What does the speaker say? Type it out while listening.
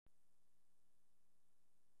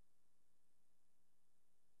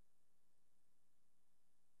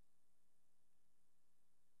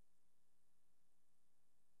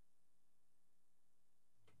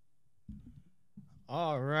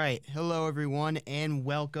All right. Hello, everyone, and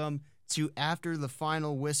welcome to After the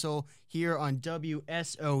Final Whistle here on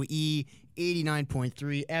WSOE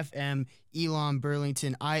 89.3 FM, Elon,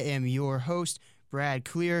 Burlington. I am your host, Brad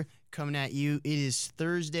Clear, coming at you. It is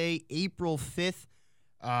Thursday, April 5th,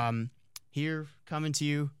 here coming to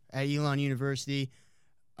you at Elon University.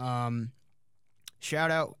 Shout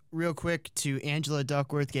out real quick to Angela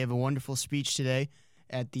Duckworth, gave a wonderful speech today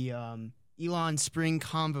at the Elon Spring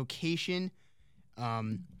Convocation.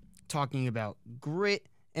 Talking about grit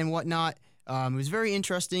and whatnot. It was very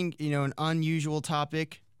interesting, an unusual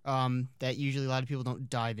topic that usually a lot of people don't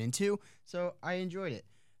dive into, so I enjoyed it.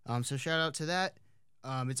 So shout out to that.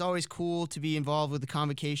 It's always cool to be involved with the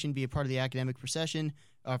convocation, be a part of the academic procession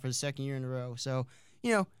for the second year in a row. So,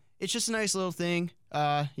 it's just a nice little thing,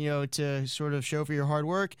 to sort of show for your hard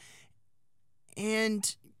work.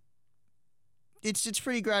 And it's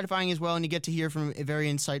pretty gratifying as well, and you get to hear from a very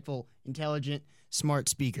insightful, intelligent, smart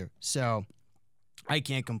speaker. So I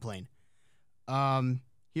can't complain.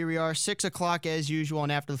 Here we are, 6 o'clock as usual,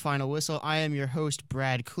 and after the final whistle, I am your host,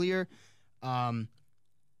 Brad Clear. And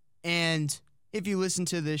if you listen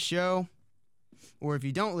to this show, or if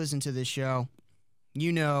you don't listen to this show,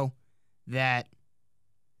 you know that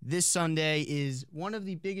this Sunday is one of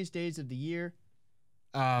the biggest days of the year.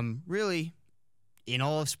 Really, in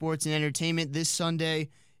all of sports and entertainment, this Sunday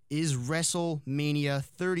is Wrestlemania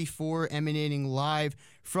 34, emanating live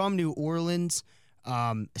from New Orleans.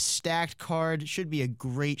 A stacked card, should be a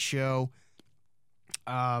great show.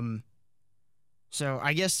 So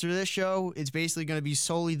I guess through this show, it's basically going to be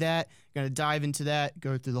solely that. Going to dive into that,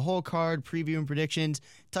 go through the whole card, preview and predictions,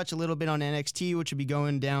 touch a little bit on NXT, which will be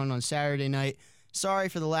going down on Saturday night. Sorry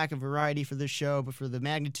for the lack of variety for this show, but for the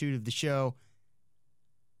magnitude of the show,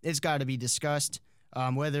 it's got to be discussed.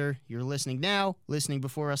 Whether you're listening now, listening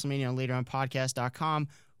before WrestleMania on later on podcast.com,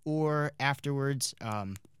 or afterwards.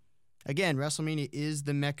 Again, WrestleMania is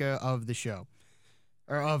the mecca of the show,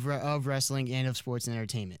 or of wrestling and of sports and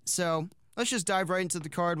entertainment. So let's just dive right into the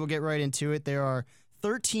card. We'll get right into it. There are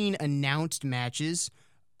 13 announced matches.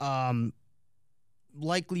 Definitely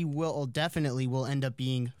will end up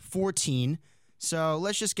being 14. So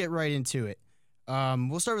let's just get right into it.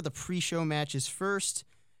 We'll start with the pre-show matches first.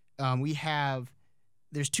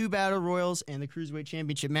 There's two Battle Royals and the Cruiserweight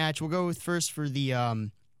Championship match. We'll go with first for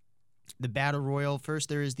the Battle Royal. First,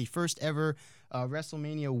 there is the first ever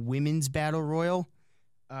WrestleMania Women's Battle Royal.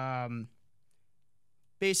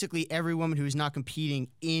 Basically, every woman who is not competing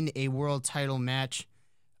in a world title match.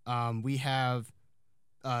 We have,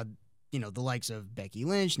 the likes of Becky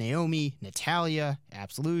Lynch, Naomi, Natalya,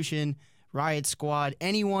 Absolution, Riot Squad,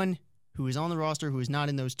 anyone who is on the roster who is not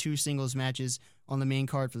in those two singles matches on the main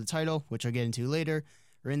card for the title, which I'll get into later,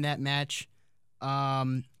 are in that match.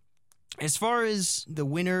 As far as the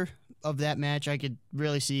winner of that match, I could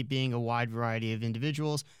really see it being a wide variety of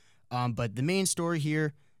individuals. But the main story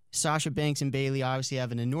here, Sasha Banks and Bayley obviously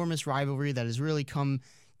have an enormous rivalry that has really come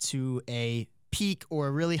to a peak or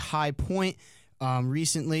a really high point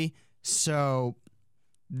recently. So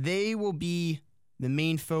they will be the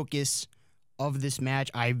main focus of this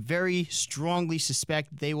match. I very strongly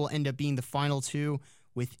suspect they will end up being the final two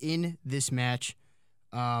within this match.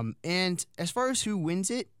 And as far as who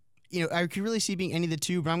wins it, I could really see it being any of the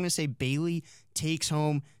two, but I'm going to say Bayley takes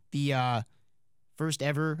home the first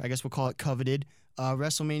ever, I guess we'll call it coveted,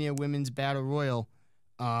 WrestleMania Women's Battle Royal.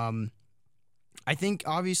 I think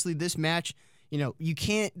obviously this match,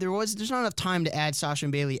 there's not enough time to add Sasha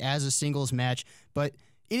and Bayley as a singles match, but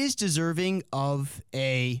it is deserving of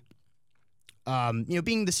a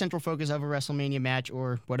being the central focus of a WrestleMania match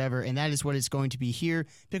or whatever, and that is what it's going to be here,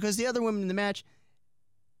 because the other women in the match,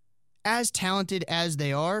 as talented as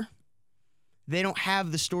they are, they don't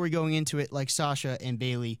have the story going into it like Sasha and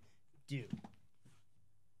Bayley do.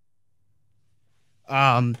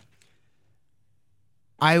 I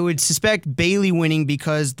would suspect Bayley winning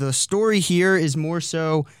because the story here is more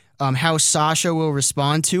so how Sasha will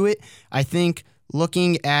respond to it. I think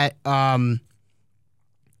looking at looking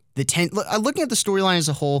at the storyline as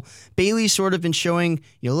a whole, Bayley's sort of been showing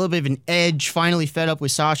a little bit of an edge, finally fed up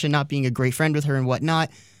with Sasha not being a great friend with her and whatnot.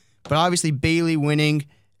 But obviously Bayley winning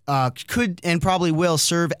could and probably will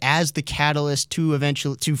serve as the catalyst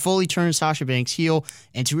to fully turn Sasha Banks heel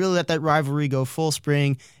and to really let that rivalry go full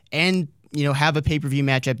spring and have a pay-per-view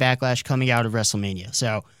match at Backlash coming out of WrestleMania.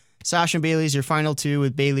 So Sasha and Bayley's your final two,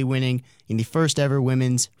 with Bayley winning in the first ever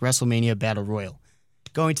Women's WrestleMania Battle Royal.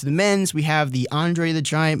 Going to the men's, we have the Andre the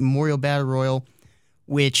Giant Memorial Battle Royal,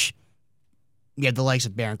 which you have the likes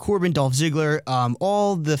of Baron Corbin, Dolph Ziggler,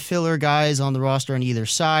 all the filler guys on the roster on either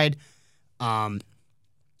side.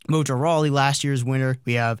 Mojo Rawley, last year's winner.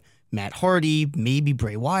 We have Matt Hardy, maybe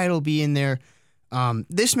Bray Wyatt will be in there.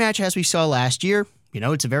 This match, as we saw last year,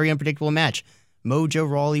 it's a very unpredictable match. Mojo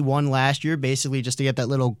Rawley won last year, basically just to get that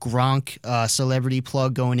little Gronk celebrity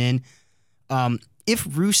plug going in. If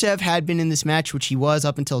Rusev had been in this match, which he was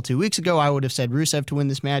up until 2 weeks ago, I would have said Rusev to win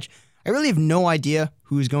this match. I really have no idea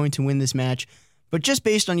who is going to win this match, but just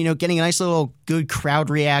based on, getting a nice little good crowd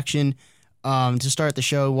reaction to start the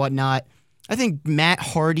show and whatnot, I think Matt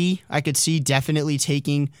Hardy, I could see definitely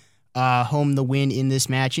taking home the win in this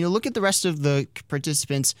match. Look at the rest of the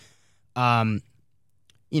participants. You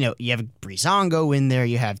have Breezango in there,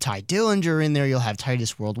 you have Ty Dillinger in there, you'll have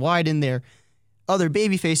Titus Worldwide in there, other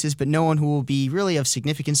baby faces, but no one who will be really of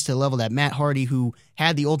significance to the level that Matt Hardy, who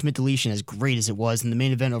had the Ultimate Deletion as great as it was in the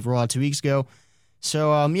main event of Raw 2 weeks ago.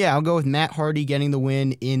 So, I'll go with Matt Hardy getting the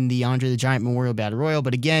win in the Andre the Giant Memorial Battle Royal.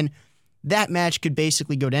 But again, that match could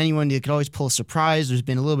basically go to anyone. They could always pull a surprise. There's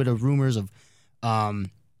been a little bit of rumors of,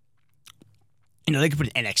 they could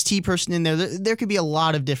put an NXT person in there. There could be a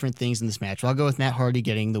lot of different things in this match. I'll go with Matt Hardy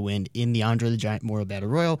getting the win in the Andre the Giant Memorial Battle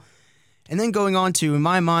Royal. And then going on to, in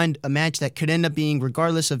my mind, a match that could end up being,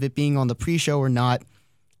 regardless of it being on the pre-show or not,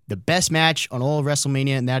 the best match on all of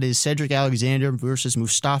WrestleMania, and that is Cedric Alexander versus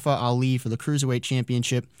Mustafa Ali for the Cruiserweight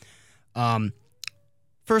Championship.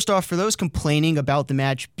 First off, for those complaining about the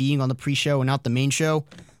match being on the pre-show and not the main show,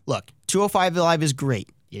 look, 205 Live is great.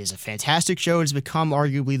 It is a fantastic show. It has become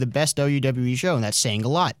arguably the best WWE show, and that's saying a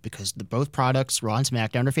lot because both products, Raw and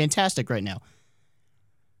SmackDown, are fantastic right now.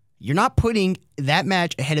 You're not putting that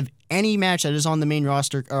match ahead of any match that is on the main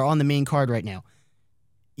roster or on the main card right now.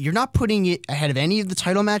 You're not putting it ahead of any of the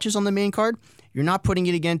title matches on the main card. You're not putting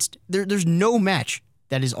it against... There's no match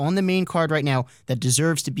that is on the main card right now that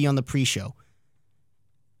deserves to be on the pre-show.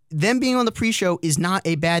 Them being on the pre-show is not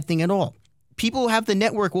a bad thing at all. People who have the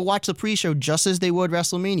network will watch the pre-show just as they would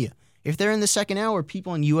WrestleMania. If they're in the second hour,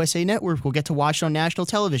 people on USA Network will get to watch it on national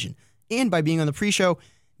television. And by being on the pre-show,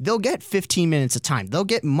 they'll get 15 minutes of time. They'll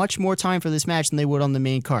get much more time for this match than they would on the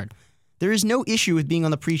main card. There is no issue with being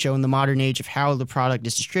on the pre-show in the modern age of how the product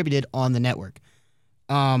is distributed on the network.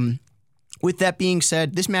 With that being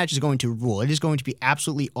said, this match is going to rule. It is going to be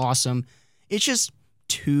absolutely awesome. It's just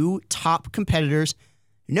two top competitors,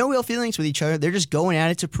 no ill feelings with each other. They're just going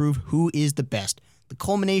at it to prove who is the best. The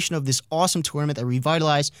culmination of this awesome tournament that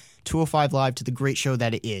revitalized 205 Live to the great show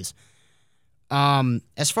that it is.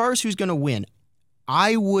 As far as who's going to win,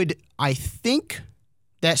 I think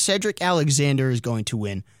that Cedric Alexander is going to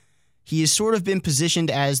win. He has sort of been positioned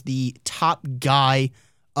as the top guy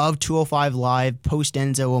of 205 Live post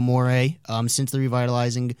Enzo Amore since the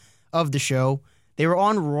revitalizing of the show. They were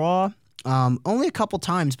on Raw only a couple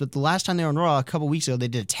times, but the last time they were on Raw a couple weeks ago, they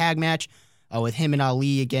did a tag match with him and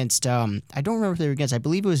Ali against, I don't remember if they were against, I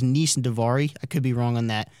believe it was Nice and Daivari. I could be wrong on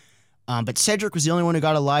that. But Cedric was the only one who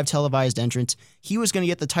got a live televised entrance. He was going to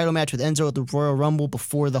get the title match with Enzo at the Royal Rumble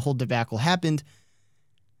before the whole debacle happened.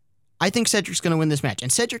 I think Cedric's going to win this match.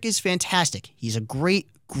 And Cedric is fantastic. He's a great,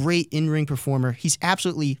 great in-ring performer. He's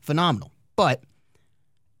absolutely phenomenal. But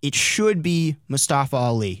it should be Mustafa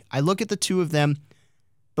Ali. I look at the two of them,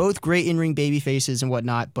 both great in-ring baby faces and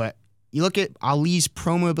whatnot, but you look at Ali's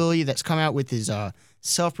promo ability that's come out with his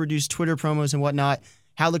self-produced Twitter promos and whatnot,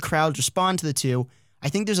 how the crowds respond to the two. I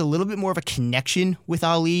think there's a little bit more of a connection with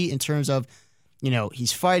Ali in terms of,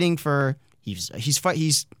 he's fighting for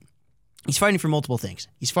he's fighting for multiple things.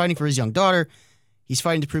 He's fighting for his young daughter. He's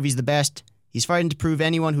fighting to prove he's the best. He's fighting to prove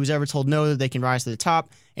anyone who's ever told no that they can rise to the top.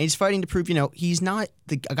 And he's fighting to prove, he's not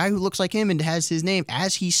a guy who looks like him and has his name,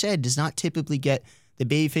 as he said, does not typically get the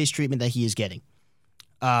babyface treatment that he is getting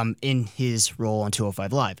in his role on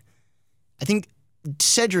 205 Live. I think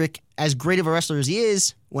Cedric, as great of a wrestler as he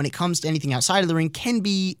is, when it comes to anything outside of the ring, can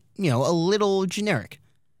be, a little generic.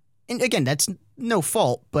 And again, that's no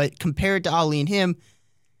fault, but compared to Ali and him,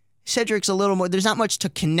 Cedric's a little more, there's not much to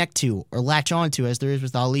connect to or latch onto as there is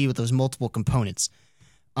with Ali with those multiple components.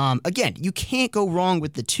 Again, you can't go wrong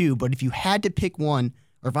with the two, but if you had to pick one,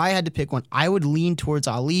 or if I had to pick one, I would lean towards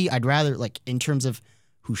Ali. I'd rather, in terms of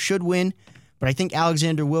who should win, but I think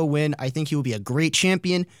Alexander will win. I think he will be a great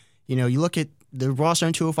champion. You look at the roster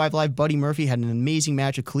on 205 Live, Buddy Murphy had an amazing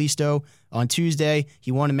match with Kalisto on Tuesday. He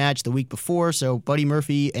won a match the week before, so Buddy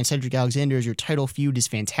Murphy and Cedric Alexander as your title feud is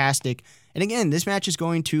fantastic. And again, this match is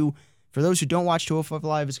going to, for those who don't watch 205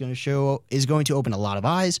 Live, is going to open a lot of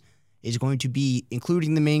eyes. It's going to be,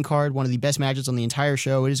 including the main card, one of the best matches on the entire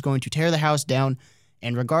show. It is going to tear the house down,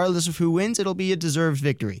 and regardless of who wins, it'll be a deserved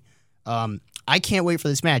victory. I can't wait for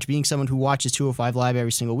this match. Being someone who watches 205 Live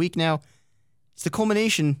every single week now, it's the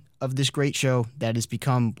culmination of this great show that has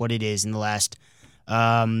become what it is in the last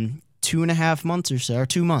 2.5 months or so, or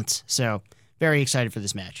 2 months. So, very excited for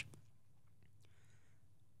this match.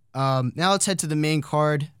 Now let's head to the main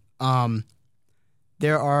card.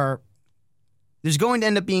 There's going to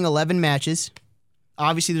end up being 11 matches.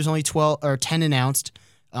 Obviously, there's only 12 or 10 announced.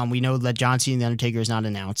 We know that John Cena and The Undertaker is not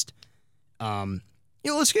announced.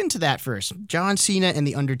 Let's get into that first. John Cena and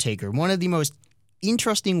The Undertaker. One of the most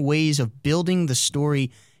interesting ways of building the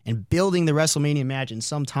story and building the WrestleMania match in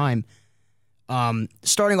some time.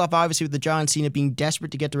 Starting off, obviously, with the John Cena being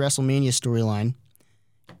desperate to get the WrestleMania storyline.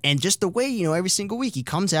 And just the way, every single week he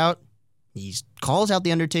comes out, he calls out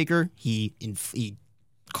The Undertaker, he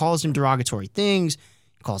calls him derogatory things,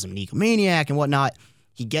 calls him an egomaniac and whatnot.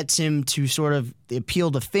 He gets him to sort of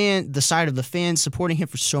appeal to the side of the fans supporting him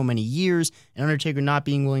for so many years, and Undertaker not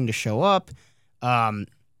being willing to show up.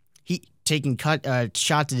 He taking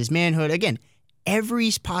shots at his manhood. Again,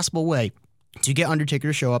 every possible way to get Undertaker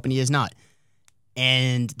to show up, and he has not.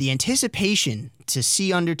 And the anticipation to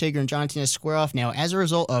see Undertaker and John Cena square off now as a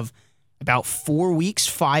result of about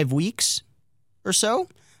 5 weeks or so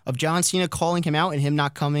of John Cena calling him out and him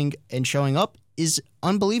not coming and showing up is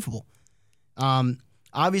unbelievable.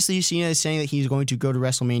 Obviously, Cena is saying that he's going to go to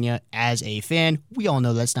WrestleMania as a fan. We all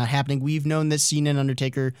know that's not happening. We've known that Cena and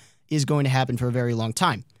Undertaker is going to happen for a very long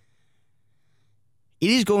time. It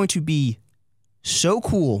is going to be so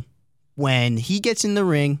cool when he gets in the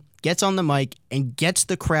ring, gets on the mic, and gets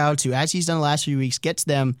the crowd to, as he's done the last few weeks, gets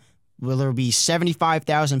them, will there be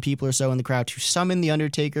 75,000 people or so in the crowd to summon The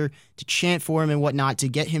Undertaker, to chant for him and whatnot, to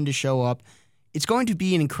get him to show up. It's going to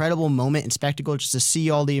be an incredible moment and spectacle just to see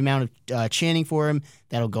all the amount of chanting for him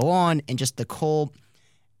that'll go on, and just the cool.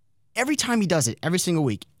 Every time he does it, every single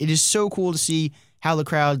week, it is so cool to see how the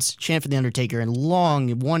crowds chant for The Undertaker and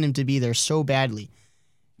want him to be there so badly.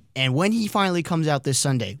 And when he finally comes out this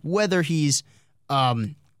Sunday, whether he's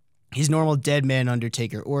his normal dead man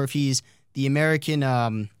Undertaker, or if he's the American, I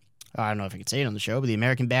don't know if I can say it on the show, but the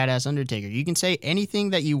American Badass Undertaker, you can say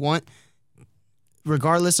anything that you want,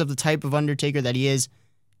 regardless of the type of Undertaker that he is.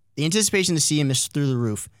 The anticipation to see him is through the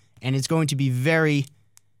roof, and it's going to be very,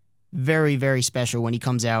 very, very special when he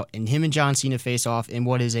comes out and him and John Cena face off in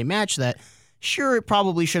what is a match that, sure, it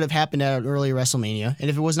probably should have happened at an earlier WrestleMania, and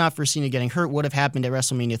if it was not for Cena getting hurt, would have happened at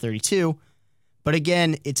WrestleMania 32. But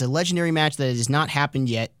again, it's a legendary match that has not happened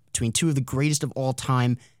yet between two of the greatest of all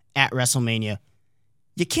time at WrestleMania.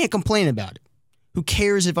 You can't complain about it. Who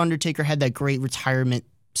cares if Undertaker had that great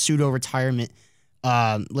pseudo-retirement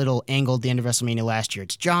little angle at the end of WrestleMania last year?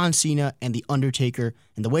 It's John Cena and The Undertaker,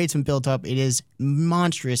 and the way it's been built up, it is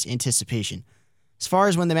monstrous anticipation. As far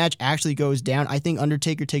as when the match actually goes down, I think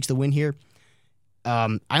Undertaker takes the win here.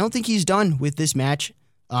 I don't think he's done with this match.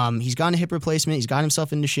 He's gotten a hip replacement. He's got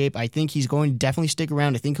himself into shape. I think he's going to definitely stick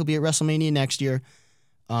around. I think he'll be at WrestleMania next year.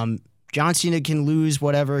 John Cena can lose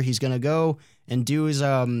whatever. He's going to go and do his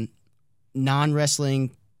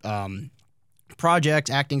non-wrestling projects,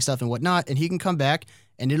 acting stuff and whatnot, and he can come back,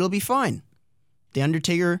 and it'll be fine. The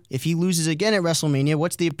Undertaker, if he loses again at WrestleMania,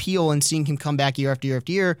 what's the appeal in seeing him come back year after year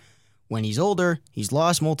after year? When he's older, he's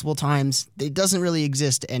lost multiple times. It doesn't really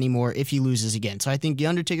exist anymore if he loses again. So I think The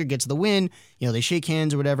Undertaker gets the win. They shake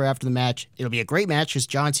hands or whatever after the match. It'll be a great match because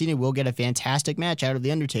John Cena will get a fantastic match out of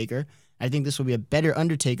The Undertaker. I think this will be a better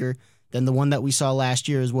Undertaker than the one that we saw last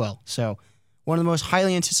year as well. So one of the most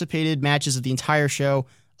highly anticipated matches of the entire show,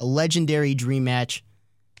 a legendary dream match.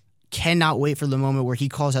 Cannot wait for the moment where he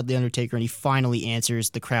calls out The Undertaker and he finally answers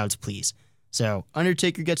the crowd's pleas. So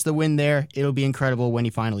Undertaker gets the win there. It'll be incredible when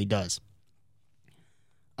he finally does.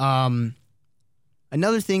 Another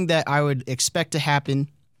thing that I would expect to happen,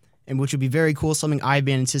 and which would be very cool, something I've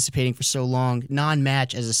been anticipating for so long,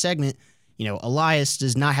 non-match as a segment. Elias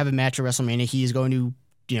does not have a match at WrestleMania. He is going to,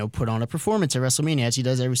 put on a performance at WrestleMania as he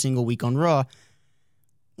does every single week on Raw.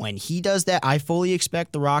 When he does that, I fully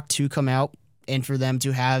expect The Rock to come out and for them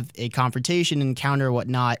to have a confrontation, encounter, or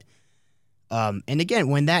whatnot. And again,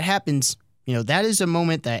 when that happens, that is a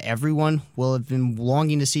moment that everyone will have been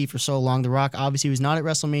longing to see for so long. The Rock obviously was not at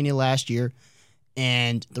WrestleMania last year,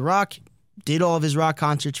 and The Rock did all of his Rock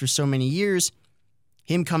concerts for so many years.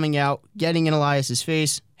 Him coming out, getting in Elias's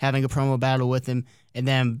face, having a promo battle with him, and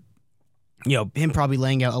then, him probably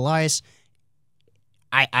laying out Elias.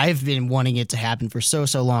 I've been wanting it to happen for so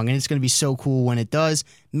long, and it's going to be so cool when it does.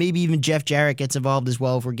 Maybe even Jeff Jarrett gets involved as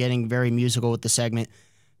well if we're getting very musical with the segment.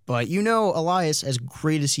 But Elias, as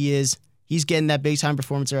great as he is, he's getting that big-time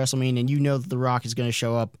performance at WrestleMania, and that The Rock is going to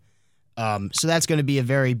show up. So that's going to be a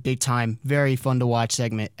very big-time, very fun-to-watch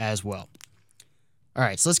segment as well. All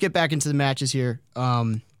right, so let's get back into the matches here.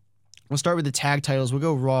 We'll start with the tag titles. We'll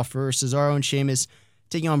go Raw first. Cesaro and Sheamus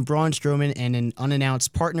taking on Braun Strowman and an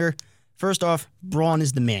unannounced partner. First off, Braun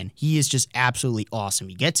is the man. He is just absolutely awesome.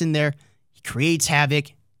 He gets in there, he creates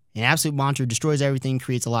havoc, An absolute monster, destroys everything,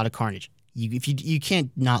 creates a lot of carnage. You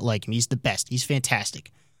can't not like him. He's the best. He's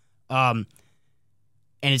fantastic. And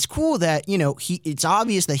it's cool that, it's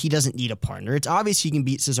obvious that he doesn't need a partner. It's obvious he can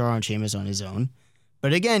beat Cesaro and Sheamus on his own.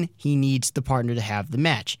 But again, he needs the partner to have the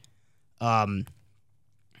match. And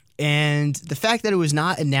the fact that it was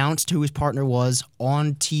not announced who his partner was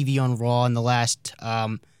on TV on Raw in the last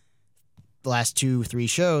 2-3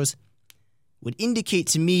 shows would indicate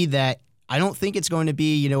to me that I don't think it's going to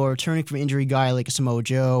be, a returning from injury guy like a Samoa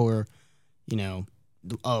Joe or,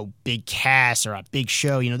 a Big Cass or a Big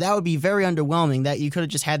Show. That would be very underwhelming that you could have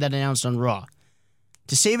just had that announced on Raw.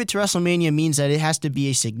 To save it to WrestleMania means that it has to be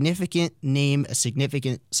a significant name, a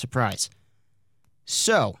significant surprise.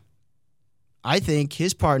 So, I think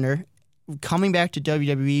his partner, coming back to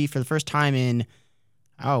WWE for the first time in,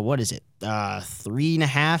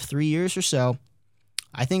 3 years or so,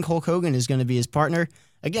 I think Hulk Hogan is going to be his partner.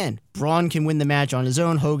 Again, Braun can win the match on his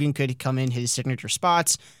own. Hogan could come in his signature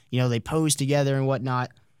spots. They pose together and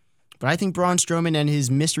whatnot. But I think Braun Strowman and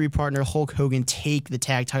his mystery partner Hulk Hogan take the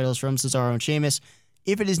tag titles from Cesaro and Sheamus.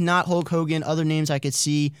 If it is not Hulk Hogan, other names I could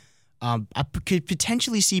see. I could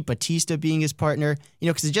potentially see Batista being his partner,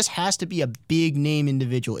 because it just has to be a big name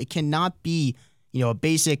individual. It cannot be, a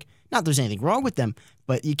basic, not that there's anything wrong with them,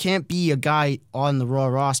 but you can't be a guy on the Raw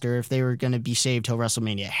roster if they were going to be saved till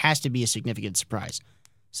WrestleMania. It has to be a significant surprise.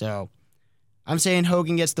 So I'm saying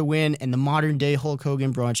Hogan gets the win, and the modern day Hulk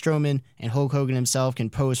Hogan, Braun Strowman, and Hulk Hogan himself can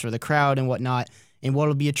pose for the crowd and whatnot in what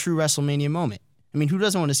will be a true WrestleMania moment. I mean, who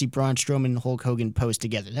doesn't want to see Braun Strowman and Hulk Hogan pose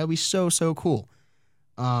together? That would be so, so cool.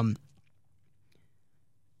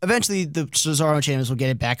 Eventually, the Cesaro and Sheamus will get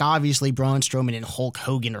it back. Obviously, Braun Strowman and Hulk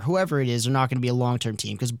Hogan or whoever it is are not going to be a long-term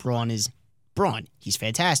team because Braun is Braun. He's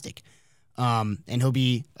fantastic. And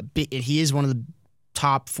he is one of the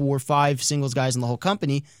top 4 or 5 singles guys in the whole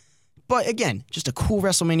company. But again, just a cool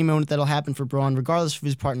WrestleMania moment that'll happen for Braun, regardless of who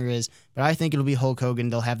his partner is. But I think it'll be Hulk Hogan.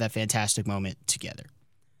 They'll have that fantastic moment together.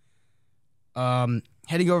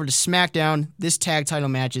 Heading over to SmackDown, this tag title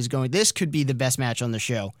match is going. This could be the best match on the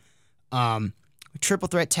show. Triple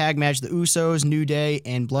threat tag match: the Usos, New Day,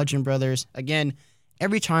 and Bludgeon Brothers. Again,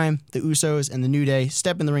 every time the Usos and the New Day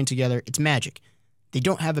step in the ring together, it's magic. They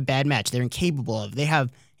don't have a bad match. They're incapable of. They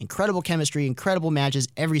have incredible chemistry, incredible matches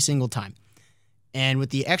every single time. And with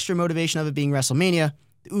the extra motivation of it being WrestleMania,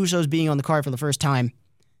 the Usos being on the card for the first time,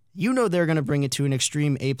 they're going to bring it to an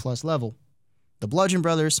extreme A+ level. The Bludgeon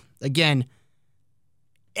Brothers, again,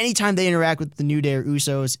 anytime they interact with the New Day or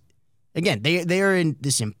Usos, again, they are in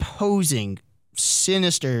this imposing,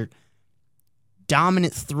 sinister,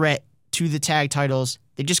 dominant threat to the tag titles.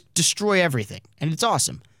 They just destroy everything, and it's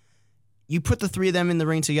awesome. You put the three of them in the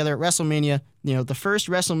ring together at WrestleMania, the first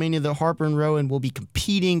WrestleMania that Harper and Rowan will be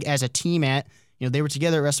competing as a team at. They were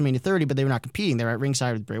together at WrestleMania 30, but they were not competing. They were at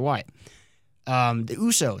ringside with Bray Wyatt. The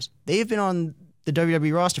Usos, they have been on the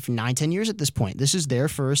WWE roster for 9-10 years at this point. This is their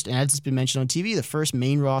first, and as it's been mentioned on TV, the first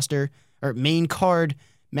main roster or main card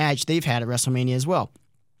match they've had at WrestleMania as well.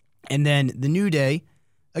 And then the New Day,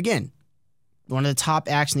 again, one of the top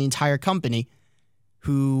acts in the entire company,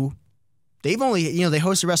 who they've only, they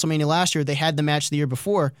hosted WrestleMania last year. They had the match the year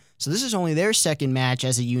before. So this is only their second match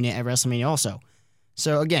as a unit at WrestleMania also.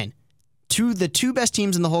 So again, the two best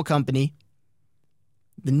teams in the whole company,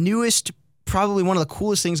 the newest, probably one of the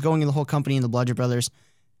coolest things going in the whole company in the Bludgeon Brothers.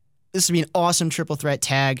 This would be an awesome triple threat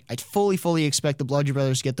tag. I fully expect the Bludgeon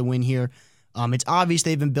Brothers to get the win here. It's obvious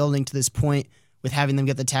they've been building to this point with having them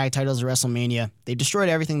get the tag titles at WrestleMania. They've destroyed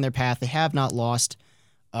everything in their path. They have not lost.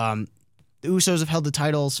 The Usos have held the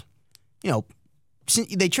titles.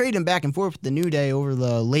 They traded them back and forth with the New Day over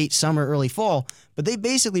the late summer, early fall, but they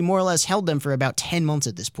basically more or less held them for about 10 months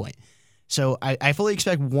at this point. So I fully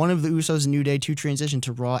expect one of the Usos and New Day to transition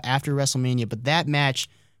to Raw after WrestleMania, but that match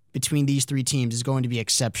between these three teams is going to be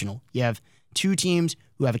exceptional. You have two teams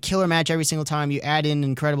who have a killer match every single time. You add in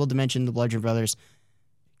incredible dimension, the Bludgeon Brothers.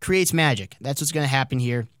 Creates magic. That's what's going to happen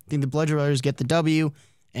here. I think the Bludgeon Brothers get the W.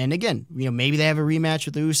 And again, maybe they have a rematch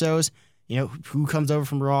with the Usos. Who comes over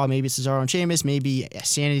from Raw? Maybe it's Cesaro and Sheamus. Maybe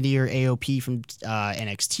Sanity or AOP from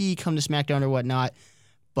NXT come to SmackDown or whatnot.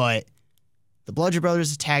 But the Bludgeon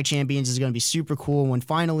Brothers as tag champions is going to be super cool. When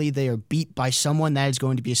finally they are beat by someone, that is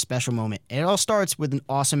going to be a special moment. And it all starts with an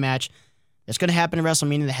awesome match that's going to happen at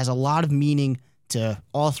WrestleMania that has a lot of meaning to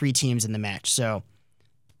all three teams in the match. So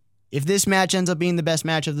if this match ends up being the best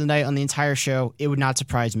match of the night on the entire show, it would not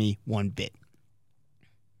surprise me one bit.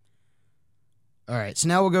 All right, so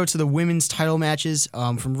now we'll go to the women's title matches.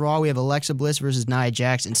 From Raw, we have Alexa Bliss versus Nia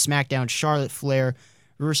Jax, and SmackDown, Charlotte Flair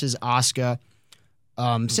versus Asuka.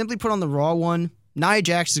 Simply put on the Raw one, Nia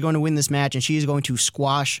Jax is going to win this match, and she is going to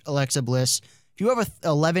squash Alexa Bliss. If if you have a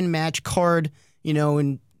 11-match card,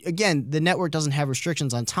 and again, the network doesn't have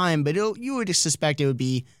restrictions on time, but you would suspect it would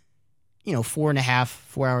be, 4.5,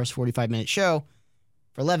 4 hours, 45-minute show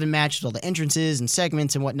for 11 matches, all the entrances and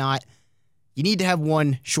segments and whatnot. You need to have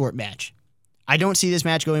one short match. I don't see this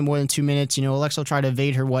match going more than 2 minutes. Alexa will try to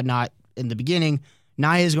evade her whatnot in the beginning.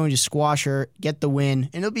 Nia is going to squash her, get the win,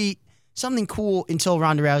 and it'll be something cool until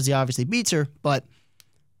Ronda Rousey obviously beats her. But,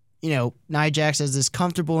 Nia Jax has this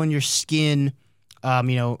comfortable in your skin,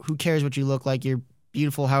 who cares what you look like? You're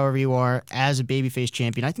beautiful however you are as a babyface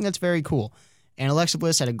champion. I think that's very cool. And Alexa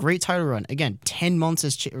Bliss had a great title run. Again, 10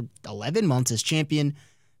 months or 11 months as champion.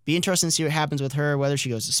 Be interesting to see what happens with her, whether she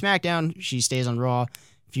goes to SmackDown, she stays on Raw,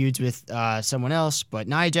 feuds with someone else. But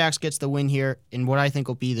Nia Jax gets the win here in what I think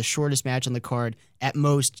will be the shortest match on the card, at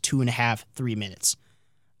most 2.5, 3 minutes.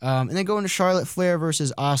 And then going to Charlotte Flair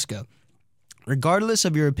versus Asuka. Regardless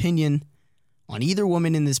of your opinion on either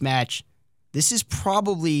woman in this match, this is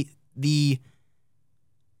probably you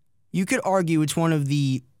could argue it's one of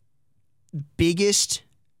the biggest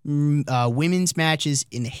women's matches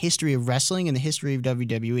in the history of wrestling and the history of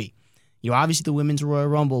WWE. Obviously the Women's Royal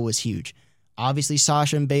Rumble was huge. Obviously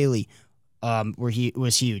Sasha and Bayley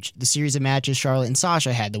was huge. The series of matches Charlotte and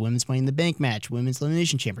Sasha had, the Women's Money in the Bank match, Women's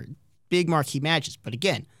Elimination Chamber, big marquee matches. But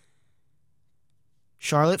again,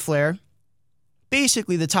 Charlotte Flair,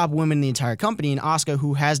 basically the top women in the entire company, and Asuka,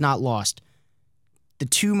 who has not lost. The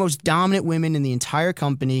two most dominant women in the entire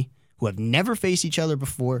company, who have never faced each other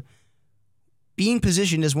before, being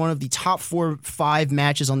positioned as one of the top 4-5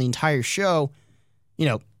 matches on the entire show.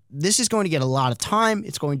 This is going to get a lot of time.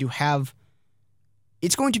 It's going to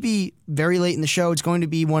be very late in the show. It's going to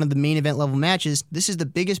be one of the main event level matches. This is the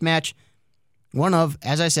biggest match, one of,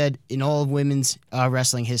 as I said, in all of women's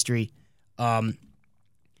wrestling history.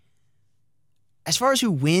 As far as who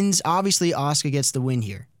wins, obviously Asuka gets the win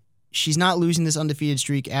here. She's not losing this undefeated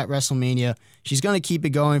streak at WrestleMania. She's going to keep it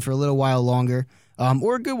going for a little while longer,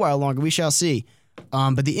 or a good while longer. We shall see.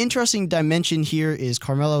 But the interesting dimension here is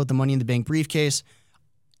Carmella with the Money in the Bank briefcase.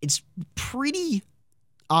 It's pretty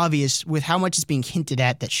obvious with how much is being hinted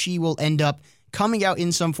at that she will end up coming out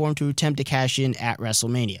in some form to attempt to cash in at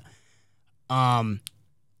WrestleMania.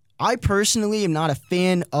 I personally am not a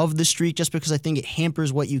fan of the streak just because I think it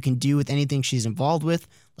hampers what you can do with anything she's involved with,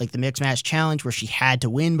 like the Mixed Match Challenge where she had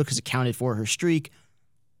to win because it counted for her streak.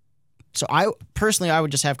 So I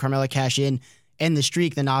would just have Carmella cash in, end the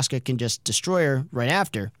streak, then Asuka can just destroy her right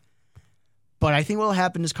after. But I think what will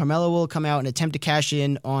happen is Carmella will come out and attempt to cash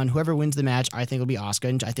in on whoever wins the match. I think it'll be Asuka,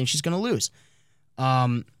 and I think she's going to lose.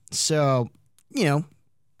 So,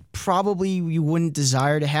 probably you wouldn't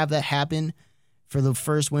desire to have that happen for the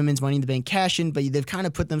first women's Money in the Bank cash-in, but they've kind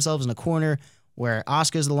of put themselves in a corner where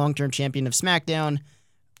Asuka is the long-term champion of SmackDown,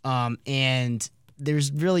 and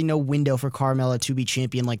there's really no window for Carmella to be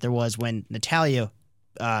champion like there was when Natalya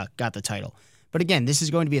got the title. But again, this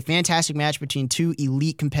is going to be a fantastic match between two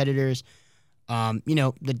elite competitors.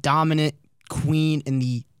 The dominant queen and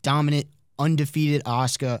the dominant undefeated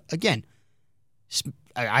Asuka. Again,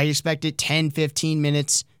 I expect it 10, 15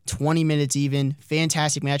 minutes, 20 minutes even.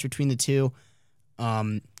 Fantastic match between the two.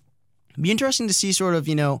 Be interesting to see sort of,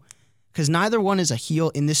 because neither one is a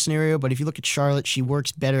heel in this scenario, but if you look at Charlotte, she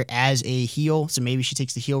works better as a heel, so maybe she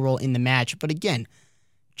takes the heel role in the match. But again,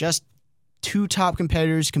 just two top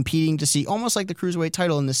competitors competing to see, almost like the Cruiserweight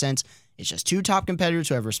title in the sense, it's just two top competitors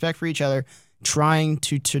who have respect for each other, trying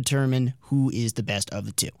to determine who is the best of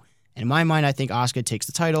the two. And in my mind, I think Asuka takes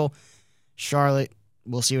the title. Charlotte,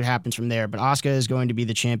 we'll see what happens from there, but Asuka is going to be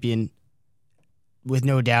the champion with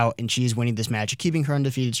no doubt, and she's winning this match, keeping her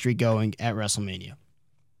undefeated streak going at WrestleMania.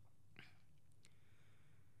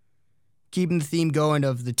 Keeping the theme going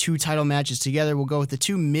of the two title matches together, we'll go with the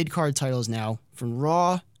two mid-card titles now. From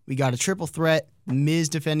Raw, we got a triple threat, The Miz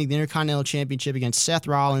defending the Intercontinental Championship against Seth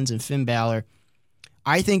Rollins and Finn Balor.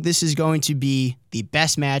 I think this is going to be the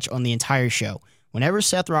best match on the entire show. Whenever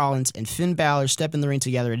Seth Rollins and Finn Balor step in the ring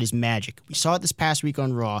together, it is magic. We saw it this past week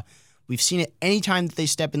on Raw. We've seen it anytime that they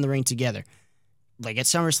step in the ring together. Like at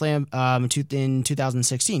SummerSlam in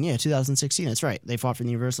 2016. Yeah, 2016, that's right. They fought for the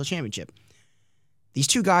Universal Championship. These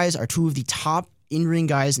two guys are two of the top in-ring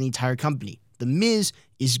guys in the entire company. The Miz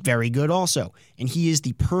is very good also, and he is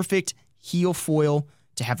the perfect heel foil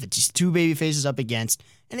to have the two baby faces up against.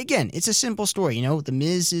 And again, it's a simple story. The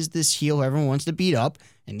Miz is this heel everyone wants to beat up,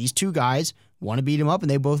 and these two guys want to beat him up, and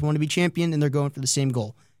they both want to be champion, and they're going for the same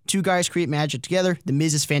goal. Two guys create magic together. The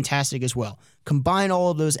Miz is fantastic as well. Combine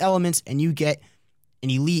all of those elements, and you get an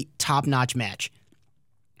elite, top-notch match.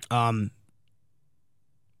 I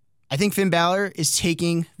think Finn Balor is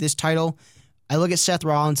taking this title. I look at Seth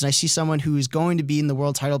Rollins and I see someone who is going to be in the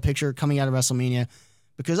world title picture coming out of WrestleMania,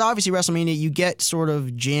 because obviously WrestleMania, you get sort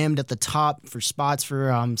of jammed at the top for spots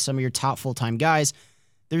for some of your top full-time guys.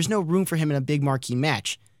 There's no room for him in a big marquee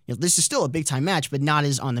match. This is still a big-time match, but not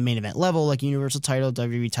as on the main event level, like Universal title,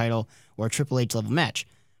 WWE title, or a Triple H level match.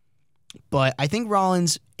 But I think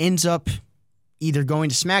Rollins ends up either going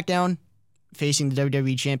to SmackDown, facing the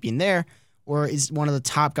WWE champion there, or is one of the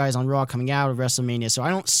top guys on Raw coming out of WrestleMania. So I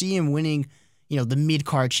don't see him winning, the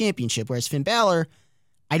mid-card championship, whereas Finn Balor,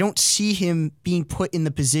 I don't see him being put in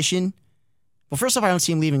the position. Well, first off, I don't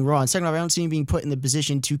see him leaving Raw, and second off, I don't see him being put in the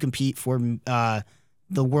position to compete for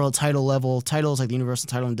the world title level titles, like the Universal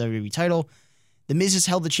title and WWE title. The Miz has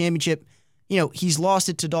held the championship. He's lost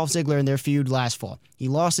it to Dolph Ziggler in their feud last fall. He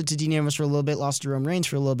lost it to Dean Ambrose for a little bit, lost it to Roman Reigns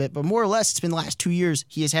for a little bit, but more or less, it's been the last 2 years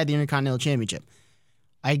he has had the Intercontinental Championship.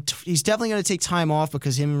 He's definitely going to take time off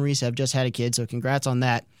because him and Reese have just had a kid, so congrats on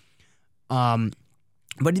that.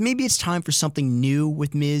 But maybe it's time for something new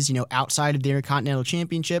with Miz, outside of the Intercontinental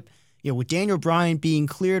Championship. With Daniel Bryan being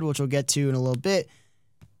cleared, which we'll get to in a little bit,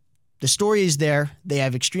 the story is there. They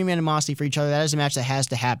have extreme animosity for each other. That is a match that has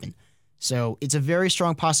to happen. So it's a very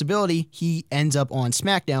strong possibility he ends up on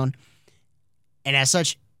SmackDown, and as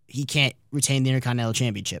such, he can't retain the Intercontinental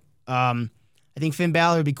Championship. I think Finn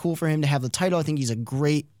Balor would be cool for him to have the title. I think he's a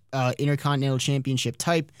great Intercontinental Championship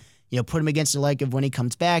type. Put him against the like of when he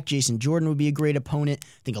comes back. Jason Jordan would be a great opponent.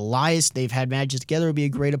 I think Elias, they've had matches together, would be a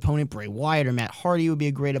great opponent. Bray Wyatt or Matt Hardy would be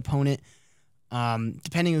a great opponent.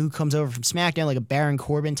 Depending on who comes over from SmackDown, like a Baron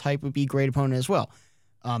Corbin type would be a great opponent as well.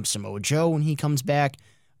 Samoa Joe when he comes back.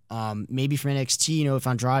 Maybe from NXT, if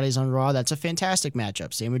Andrade's on Raw, that's a fantastic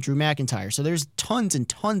matchup. Same with Drew McIntyre. So there's tons and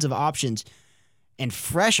tons of options and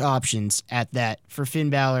fresh options at that for Finn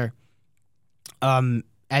Balor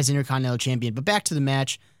as Intercontinental Champion. But back to the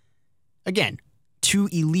match. Again, two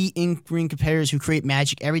elite in-ring competitors who create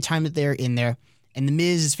magic every time that they're in there. And The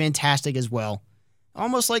Miz is fantastic as well.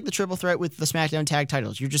 Almost like the triple threat with the SmackDown tag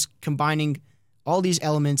titles. You're just combining all these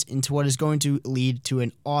elements into what is going to lead to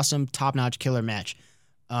an awesome, top-notch killer match.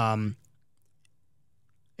 And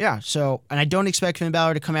I don't expect Finn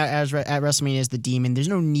Balor to come out at WrestleMania as the Demon. There's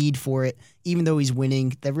no need for it, even though he's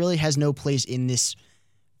winning. That really has no place in this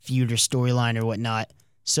feud or storyline or whatnot.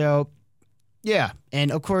 So, yeah.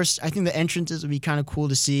 And, of course, I think the entrances would be kind of cool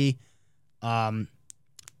to see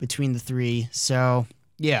between the three. So,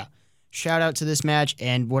 yeah. Shout out to this match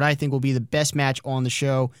and what I think will be the best match on the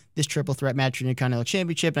show, this triple threat match for the Intercontinental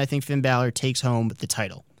Championship, and I think Finn Balor takes home the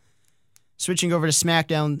title. Switching over to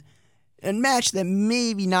SmackDown, a match that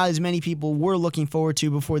maybe not as many people were looking forward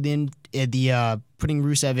to before the putting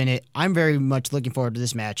Rusev in it. I'm very much looking forward to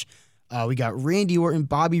this match. We got Randy Orton,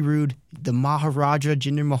 Bobby Roode, the Maharaja,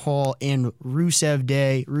 Jinder Mahal, and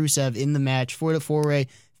Rusev in the match for the four-way,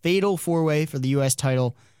 fatal four-way for the U.S.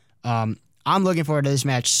 title. I'm looking forward to this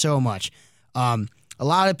match so much. A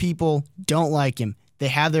lot of people don't like him. They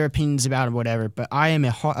have their opinions about him, whatever, but I am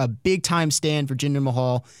a big-time stan for Jinder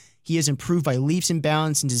Mahal. He has improved by leaps and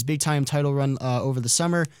bounds since his big-time title run over the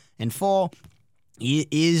summer and fall. He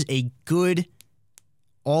is a good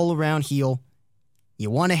all-around heel. You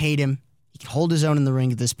want to hate him. He can hold his own in the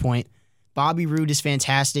ring at this point. Bobby Roode is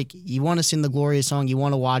fantastic. You want to sing the Gloria song. You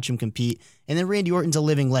want to watch him compete. And then Randy Orton's a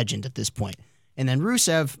living legend at this point. And then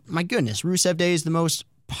Rusev, my goodness, Rusev Day is the most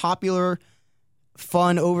popular,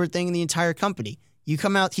 fun, over thing in the entire company. He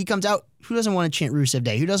comes out, who doesn't want to chant Rusev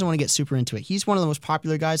Day? Who doesn't want to get super into it? He's one of the most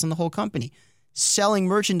popular guys in the whole company, selling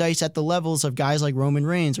merchandise at the levels of guys like Roman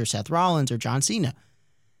Reigns or Seth Rollins or John Cena.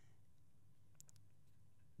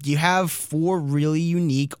 You have four really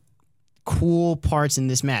unique, cool parts in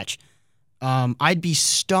this match. I'd be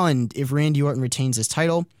stunned if Randy Orton retains this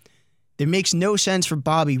title. It makes no sense for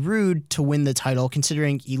Bobby Roode to win the title,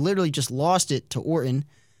 considering he literally just lost it to Orton.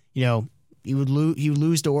 He would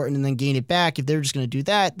lose to Orton and then gain it back. If they were just going to do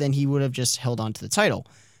that, then he would have just held on to the title.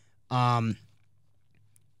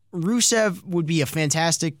 Rusev would be a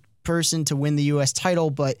fantastic person to win the U.S.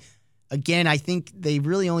 title, but again, I think they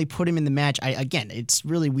really only put him in the match. It's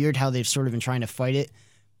really weird how they've sort of been trying to fight it,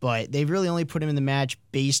 but they've really only put him in the match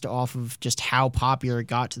based off of just how popular it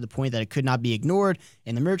got to the point that it could not be ignored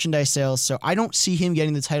in the merchandise sales. So I don't see him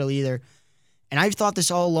getting the title either. And I've thought this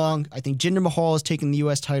all along. I think Jinder Mahal is taking the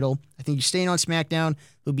U.S. title. I think he's staying on SmackDown.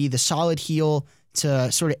 He'll be the solid heel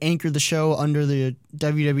to sort of anchor the show under the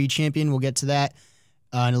WWE champion. We'll get to that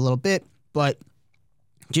in a little bit. But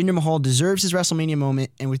Jinder Mahal deserves his WrestleMania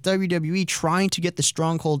moment. And with WWE trying to get the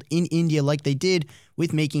stronghold in India like they did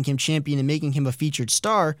with making him champion and making him a featured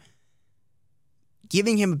star,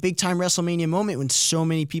 giving him a big-time WrestleMania moment when so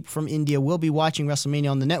many people from India will be watching WrestleMania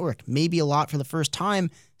on the network, maybe a lot for the first time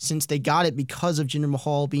since they got it because of Jinder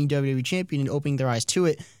Mahal being WWE champion and opening their eyes to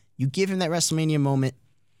it, you give him that WrestleMania moment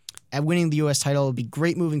at winning the U.S. title. It'll be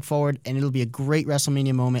great moving forward, and it'll be a great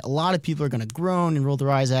WrestleMania moment. A lot of people are going to groan and roll their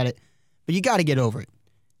eyes at it, but you got to get over it.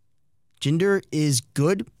 Jinder is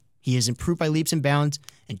good. He has improved by leaps and bounds,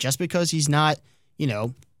 and just because he's not,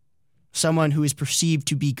 someone who is perceived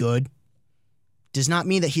to be good does not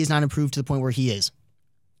mean that he has not improved to the point where he is.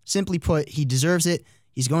 Simply put, he deserves it.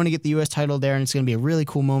 He's going to get the U.S. title there, and it's going to be a really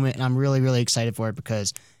cool moment, and I'm really, really excited for it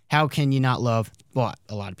because how can you not love, well,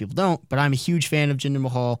 a lot of people don't, but I'm a huge fan of Jinder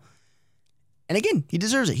Mahal. And again, he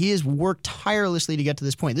deserves it. He has worked tirelessly to get to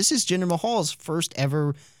this point. This is Jinder Mahal's first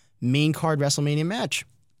ever main card WrestleMania match.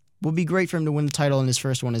 Will be great for him to win the title in his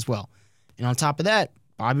first one as well. And on top of that,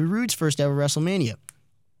 Bobby Roode's first ever WrestleMania.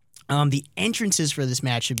 The entrances for this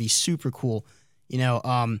match should be super cool.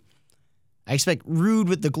 I expect Roode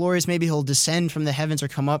with the Glorious. Maybe he'll descend from the heavens or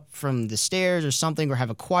come up from the stairs or something, or have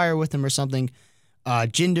a choir with him or something.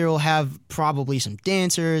 Jinder will have probably some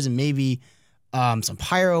dancers and maybe some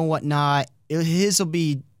pyro and whatnot. His will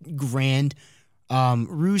be grand.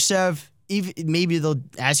 Rusev, maybe they'll,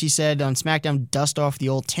 as he said on SmackDown, dust off the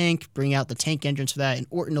old tank, bring out the tank entrance for that, and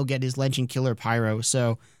Orton will get his Legend Killer pyro.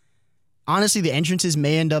 So honestly, the entrances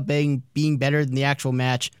may end up being better than the actual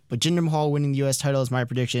match, but Jinder Mahal winning the U.S. title is my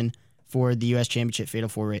prediction for the U.S. Championship Fatal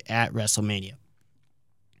 4-Way at WrestleMania.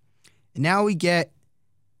 And now we get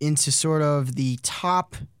into sort of the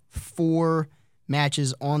top 4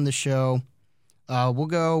 matches on the show. We'll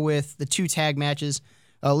go with the 2 tag matches.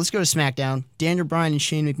 Let's go to SmackDown. Daniel Bryan and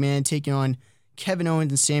Shane McMahon taking on Kevin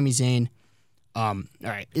Owens and Sami Zayn. All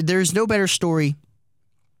right. There's no better story,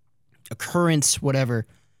 occurrence, whatever,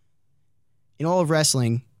 in all of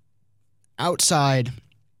wrestling outside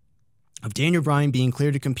of Daniel Bryan being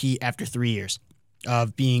cleared to compete after 3 years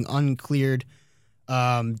of being uncleared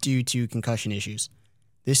due to concussion issues.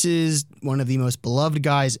 This is one of the most beloved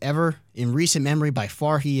guys ever in recent memory. By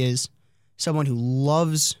far, he is someone who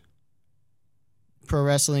loves pro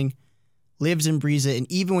wrestling, lives and breathes it,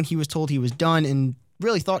 and even when he was told he was done and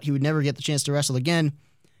really thought he would never get the chance to wrestle again,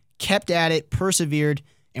 kept at it, persevered,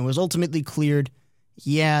 and was ultimately cleared.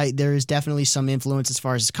 Yeah, there is definitely some influence as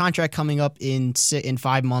far as his contract coming up in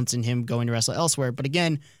 5 months and him going to wrestle elsewhere. But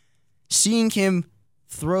again, seeing him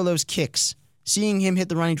throw those kicks, seeing him hit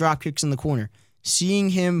the running drop kicks in the corner, seeing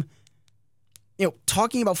him,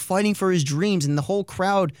 talking about fighting for his dreams, and the whole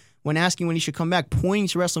crowd, when asking when he should come back, pointing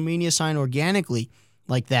to WrestleMania sign organically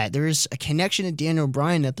like that. There is a connection to Daniel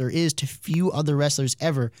Bryan that there is to few other wrestlers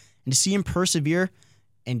ever. And to see him persevere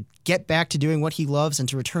and get back to doing what he loves and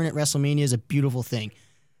to return at WrestleMania is a beautiful thing.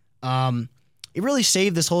 It really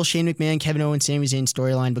saved this whole Shane McMahon, Kevin Owens, Sami Zayn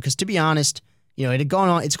storyline because, to be honest, it had gone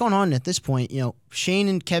on. It's gone on at this point. Shane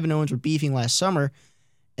and Kevin Owens were beefing last summer,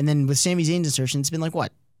 and then with Sami Zayn's insertion, it's been like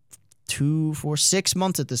 6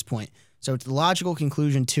 months at this point. So it's the logical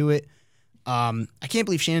conclusion to it. I can't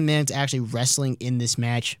believe Shane McMahon's actually wrestling in this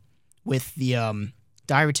match with the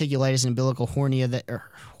diverticulitis and umbilical hernia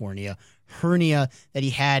that he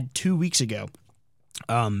had 2 weeks ago.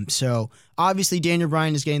 So obviously Daniel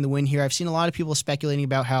Bryan is getting the win here. I've seen a lot of people speculating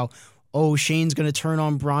about how, Shane's going to turn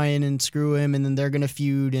on Bryan and screw him, and then they're going to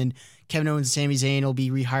feud, and Kevin Owens and Sami Zayn will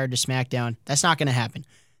be rehired to SmackDown. That's not going to happen.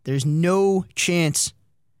 There's no chance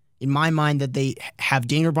in my mind that they have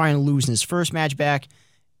Daniel Bryan lose in his first match back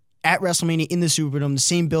at WrestleMania in the Superdome, the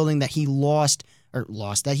same building that he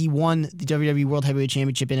that he won the WWE World Heavyweight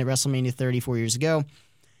Championship in at WrestleMania 34 years ago.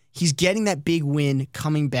 He's getting that big win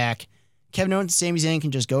coming back. Kevin Owens and Sami Zayn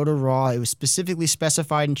can just go to Raw. It was specifically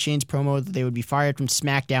specified in Shane's promo that they would be fired from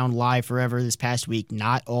SmackDown live forever this past week,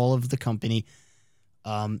 not all of the company.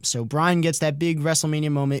 So Bryan gets that big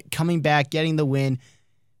WrestleMania moment, coming back, getting the win,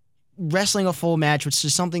 wrestling a full match, which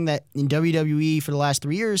is something that in WWE for the last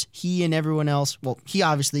 3 years, he and everyone else, he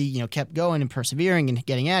obviously, kept going and persevering and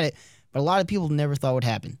getting at it, but a lot of people never thought would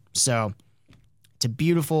happen. So it's a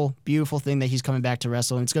beautiful, beautiful thing that he's coming back to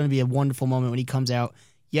wrestle, and it's going to be a wonderful moment when he comes out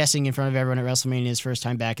yesing in front of everyone at WrestleMania his first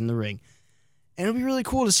time back in the ring. And it'll be really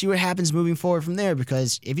cool to see what happens moving forward from there,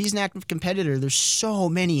 because if he's an active competitor, there's so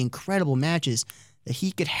many incredible matches that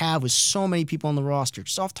he could have with so many people on the roster.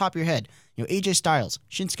 Just off the top of your head, AJ Styles,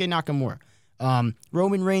 Shinsuke Nakamura,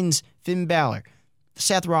 Roman Reigns, Finn Balor,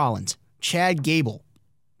 Seth Rollins, Chad Gable.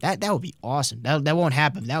 That would be awesome. That won't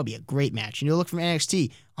happen. That would be a great match. Look from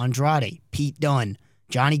NXT, Andrade, Pete Dunne,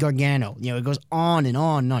 Johnny Gargano. It goes on and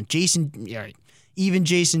on and on. Even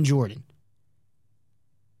Jason Jordan.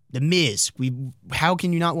 The Miz. How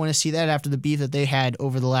can you not want to see that after the beef that they had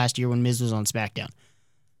over the last year when Miz was on SmackDown?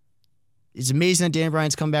 It's amazing that Dan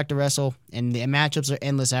Bryan's come back to wrestle, and the matchups are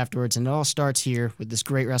endless afterwards, and it all starts here with this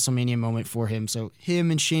great WrestleMania moment for him. So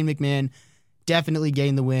him and Shane McMahon definitely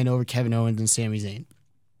getting the win over Kevin Owens and Sami Zayn.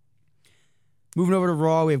 Moving over to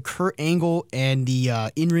Raw, we have Kurt Angle and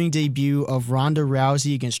the in-ring debut of Ronda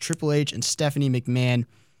Rousey against Triple H and Stephanie McMahon.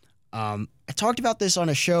 I talked about this on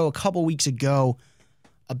a show a couple weeks ago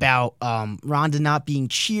about Ronda not being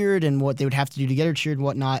cheered and what they would have to do to get her cheered and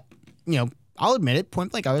whatnot. I'll admit it,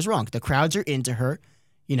 point blank, I was wrong. The crowds are into her.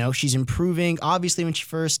 She's improving. Obviously, when she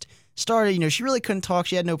first started, she really couldn't talk.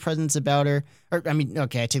 She had no presence about her. I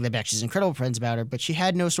take that back. She's incredible presence about her, but she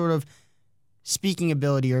had no sort of speaking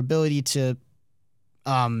ability or ability to,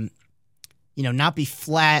 not be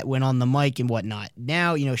flat when on the mic and whatnot.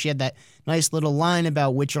 Now, she had that nice little line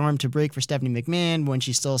about which arm to break for Stephanie McMahon when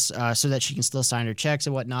she's still, so that she can still sign her checks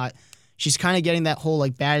and whatnot. She's kind of getting that whole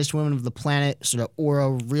baddest woman of the planet sort of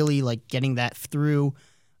aura, really getting that through,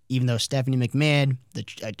 even though Stephanie McMahon,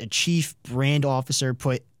 a chief brand officer,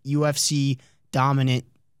 put UFC dominant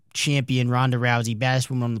champion Ronda Rousey,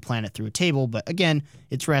 baddest woman on the planet, through a table. But again,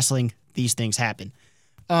 it's wrestling. These things happen.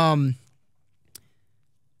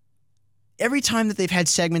 Every time that they've had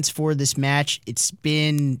segments for this match, it's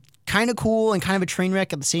been kind of cool and kind of a train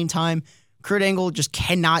wreck at the same time. Kurt Angle just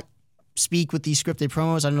cannot speak with these scripted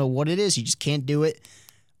promos. I don't know what it is. He just can't do it.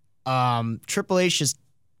 Triple H just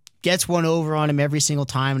gets one over on him every single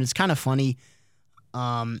time, and it's kind of funny.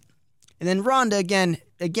 And then Ronda, again,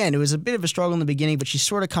 it was a bit of a struggle in the beginning, but she's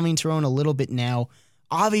sort of coming to her own a little bit now.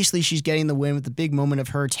 Obviously, she's getting the win with the big moment of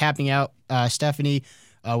her tapping out Stephanie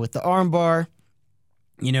with the armbar.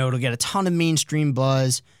 It'll get a ton of mainstream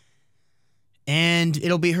buzz, and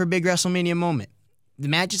it'll be her big WrestleMania moment. The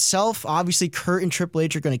match itself, obviously, Kurt and Triple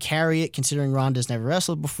H are going to carry it, considering Ronda's never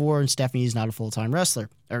wrestled before and Stephanie's not a full-time wrestler,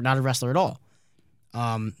 or not a wrestler at all.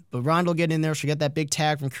 But Ronda will get in there. She'll get that big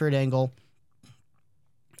tag from Kurt Angle,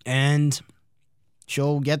 and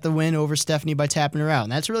she'll get the win over Stephanie by tapping her out.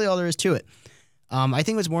 And that's really all there is to it. I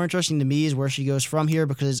think what's more interesting to me is where she goes from here,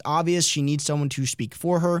 because it's obvious she needs someone to speak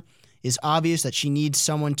for her. It's obvious that she needs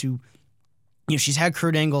someone to, she's had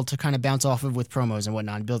Kurt Angle to kind of bounce off of with promos and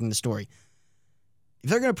whatnot, and building the story. If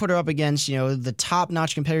they're going to put her up against, the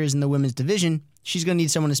top-notch competitors in the women's division, she's going to need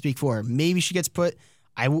someone to speak for her. Maybe she gets put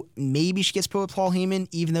with Paul Heyman,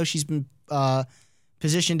 even though she's been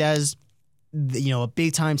positioned as, a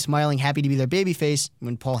big-time, smiling, happy to be their babyface,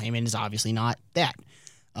 when Paul Heyman is obviously not that.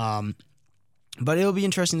 But it'll be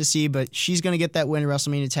interesting to see. But she's going to get that win at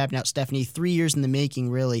WrestleMania, tapping out Stephanie. 3 years in the making,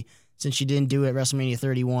 really, since she didn't do it at WrestleMania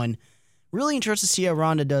 31. Really interested to see how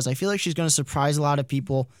Ronda does. I feel like she's going to surprise a lot of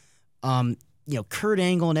people. Kurt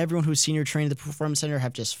Angle and everyone who's seen her train at the Performance Center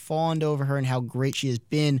have just fawned over her and how great she has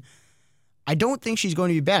been. I don't think she's going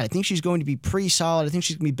to be bad. I think she's going to be pretty solid. I think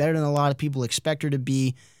she's going to be better than a lot of people expect her to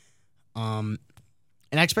be. And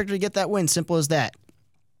I expect her to get that win. Simple as that.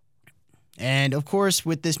 And, of course,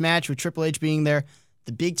 with this match, with Triple H being there,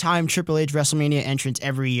 the big-time Triple H WrestleMania entrance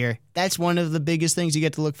every year, that's one of the biggest things you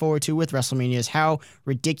get to look forward to with WrestleMania, is how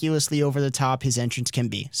ridiculously over-the-top his entrance can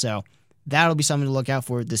be. So that'll be something to look out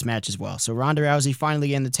for with this match as well. So Ronda Rousey finally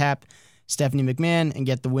getting the tap Stephanie McMahon and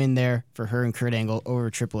get the win there for her and Kurt Angle over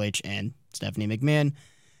Triple H and Stephanie McMahon.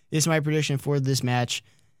 This is my prediction for this match.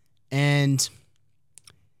 And,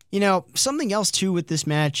 something else, too, with this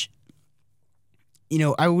match,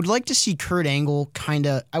 I would like to see Kurt Angle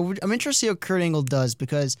I'm interested to see how Kurt Angle does,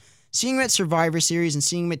 because seeing him at Survivor Series and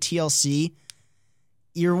seeing him at TLC,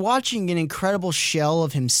 you're watching an incredible shell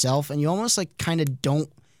of himself, and you almost kind of don't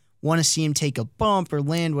want to see him take a bump or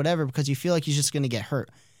land whatever, because you feel like he's just going to get hurt.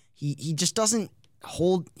 He just doesn't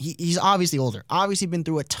hold. He's obviously older, obviously been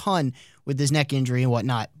through a ton with his neck injury and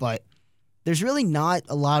whatnot, but there's really not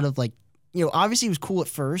a lot of obviously he was cool at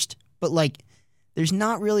first, but there's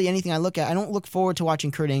not really anything I look at. I don't look forward to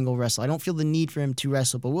watching Kurt Angle wrestle. I don't feel the need for him to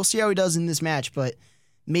wrestle, but we'll see how he does in this match, but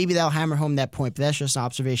maybe that'll hammer home that point. But that's just an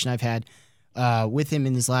observation I've had with him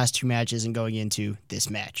in his last two matches and going into this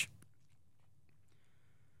match.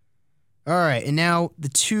 All right, and now the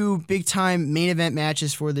two big-time main event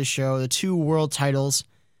matches for this show, the two world titles.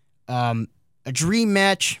 A dream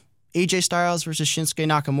match, AJ Styles versus Shinsuke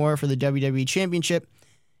Nakamura for the WWE Championship,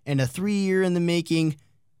 and a 3-year-in-the-making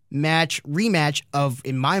rematch of,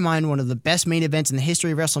 in my mind, one of the best main events in the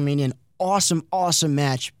history of WrestleMania. An awesome, awesome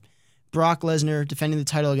match. Brock Lesnar defending the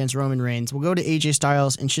title against Roman Reigns. We'll go to AJ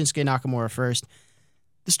Styles and Shinsuke Nakamura first.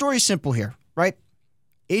 The story's simple here, right?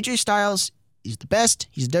 AJ Styles, he's the best.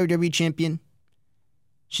 He's a WWE champion.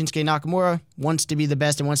 Shinsuke Nakamura wants to be the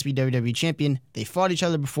best and wants to be WWE champion. They fought each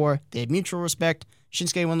other before. They had mutual respect.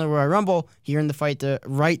 Shinsuke won the Royal Rumble. He earned the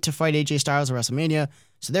right to fight AJ Styles at WrestleMania.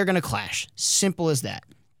 So they're going to clash. Simple as that.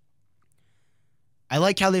 I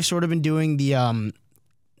like how they've sort of been doing the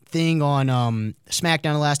thing on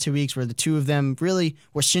SmackDown the last 2 weeks where the two of them really,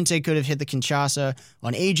 where Shinsuke could have hit the Kinshasa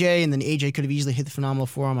on AJ and then AJ could have easily hit the Phenomenal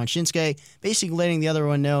Forearm on Shinsuke, basically letting the other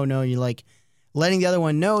one know, letting the other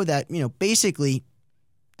one know that, basically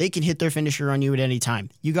they can hit their finisher on you at any time.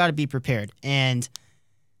 You got to be prepared. And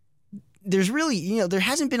there's really, there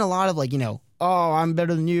hasn't been a lot of oh, I'm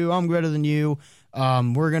better than you, I'm better than you,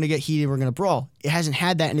 we're going to get heated, we're going to brawl. It hasn't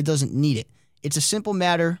had that and it doesn't need it. It's a simple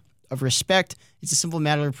matter of respect. It's a simple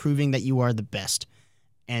matter of proving that you are the best.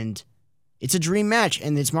 And it's a dream match,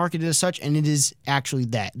 and it's marketed as such, and it is actually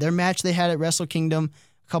that. Their match they had at Wrestle Kingdom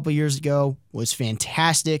a couple years ago was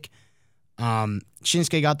fantastic.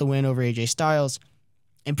 Shinsuke got the win over AJ Styles.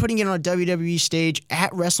 And putting it on a WWE stage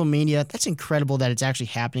at WrestleMania, that's incredible that it's actually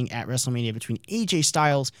happening at WrestleMania between AJ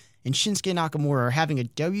Styles and Shinsuke Nakamura are having a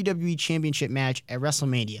WWE Championship match at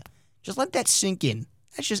WrestleMania. Just let that sink in.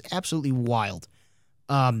 That's just absolutely wild.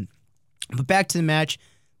 But back to the match.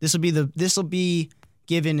 This will be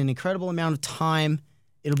given an incredible amount of time.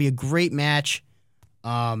 It'll be a great match.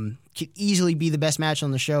 Could easily be the best match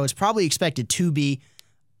on the show. It's probably expected to be.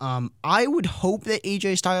 I would hope that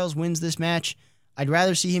AJ Styles wins this match. I'd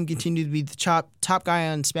rather see him continue to be the top guy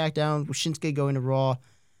on SmackDown with Shinsuke going to Raw.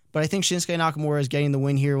 But I think Shinsuke Nakamura is getting the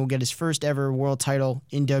win here. Will get his first ever world title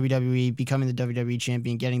in WWE, becoming the WWE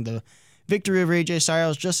champion, getting the victory over AJ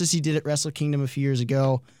Styles just as he did at Wrestle Kingdom a few years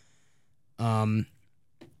ago. Yeah,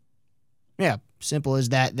 simple as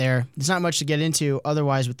that there. There's not much to get into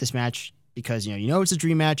otherwise with this match because, you know it's a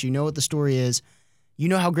dream match. You know what the story is. You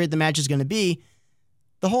know how great the match is going to be.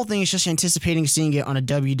 The whole thing is just anticipating seeing it on a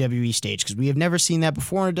WWE stage because we have never seen that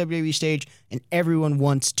before on a WWE stage, and everyone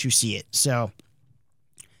wants to see it. So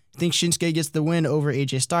I think Shinsuke gets the win over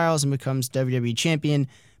AJ Styles and becomes WWE champion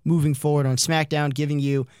moving forward on SmackDown, giving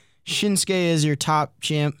you Shinsuke as your top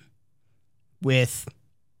champ with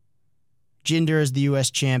Jinder as the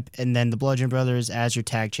U.S. champ, and then the Bludgeon Brothers as your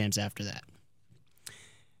tag champs after that.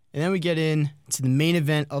 And then we get into the main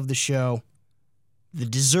event of the show, the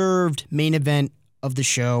deserved main event of the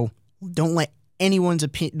show. Don't let anyone's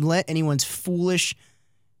foolish,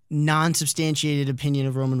 non-substantiated opinion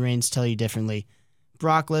of Roman Reigns tell you differently.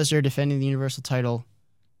 Brock Lesnar defending the Universal title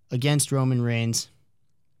against Roman Reigns.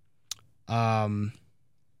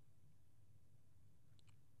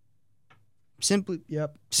 Simply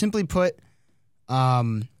put,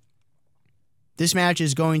 this match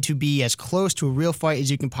is going to be as close to a real fight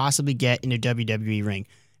as you can possibly get in a WWE ring.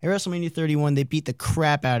 At WrestleMania 31, they beat the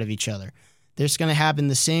crap out of each other. This is going to happen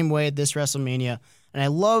the same way at this WrestleMania, and I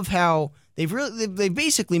love how they've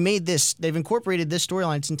basically made this. They've incorporated this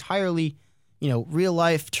storyline. It's entirely, real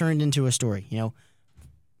life turned into a story.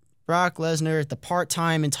 Brock Lesnar, the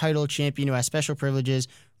part-time entitled champion who has special privileges.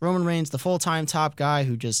 Roman Reigns, the full-time top guy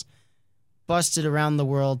who just busted around the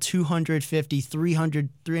world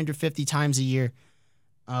 350 times a year.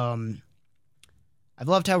 I've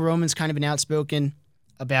loved how Roman's kind of been outspoken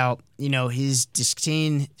about, his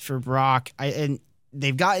disdain for Brock. And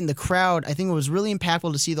they've gotten the crowd. I think it was really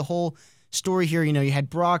impactful to see the whole story here. You had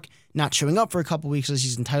Brock not showing up for a couple weeks because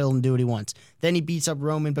he's entitled to do what he wants. Then he beats up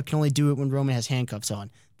Roman, but can only do it when Roman has handcuffs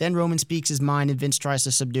on. Then Roman speaks his mind and Vince tries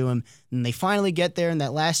to subdue him. And they finally get there in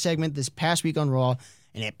that last segment this past week on Raw.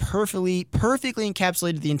 And it perfectly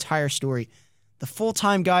encapsulated the entire story. The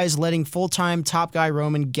full-time guys letting full-time top guy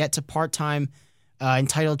Roman get to part-time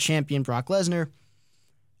entitled champion Brock Lesnar.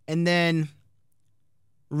 And then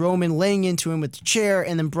Roman laying into him with the chair,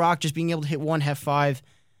 and then Brock just being able to hit one F5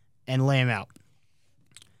 and lay him out.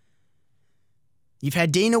 You've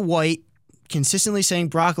had Dana White consistently saying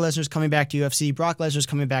Brock Lesnar's coming back to UFC, Brock Lesnar's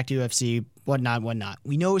coming back to UFC, whatnot.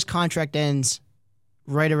 We know his contract ends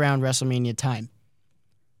right around WrestleMania time.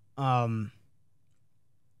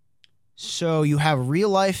 So you have real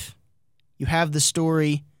life, you have the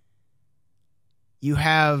story, you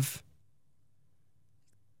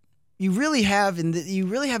really have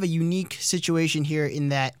a unique situation here in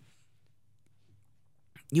that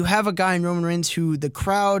you have a guy in Roman Reigns who the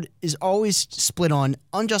crowd is always split on,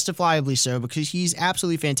 unjustifiably so, because he's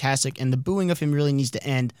absolutely fantastic and the booing of him really needs to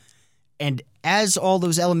end. And as all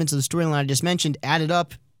those elements of the storyline I just mentioned added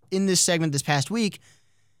up in this segment this past week,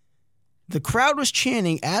 the crowd was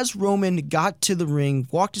chanting as Roman got to the ring,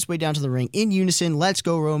 walked his way down to the ring in unison, "Let's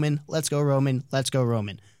go Roman, let's go Roman, let's go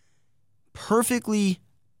Roman." Perfectly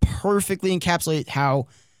encapsulate how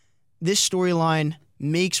this storyline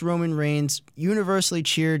makes Roman Reigns universally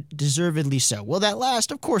cheered, deservedly so. Will that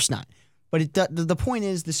last? Of course not. But the point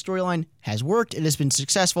is, the storyline has worked, it has been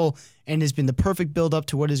successful, and has been the perfect build-up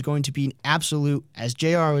to what is going to be an absolute, as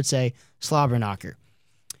JR would say, slobber knocker.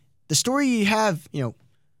 The story you have,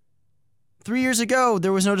 3 years ago,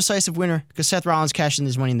 there was no decisive winner because Seth Rollins cashed in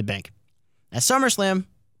his Money in the Bank. At SummerSlam,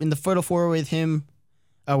 in the Fatal 4 with him,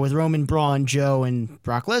 with Roman, Braun, Joe, and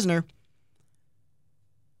Brock Lesnar,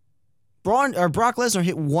 Brock Lesnar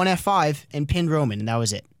hit one F5 and pinned Roman, and that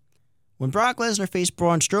was it. When Brock Lesnar faced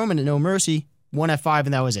Braun Strowman at No Mercy, one F5,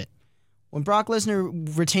 and that was it. When Brock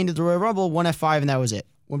Lesnar retained at the Royal Rumble, one F5, and that was it.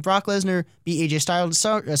 When Brock Lesnar beat AJ Styles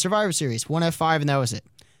at Survivor Series, one F5, and that was it.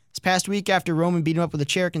 This past week, after Roman beat him up with a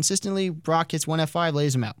chair consistently, Brock hits one F5,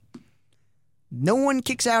 lays him out. No one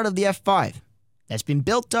kicks out of the F5. That's been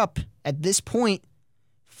built up at this point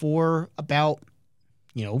for about,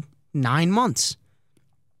 9 months.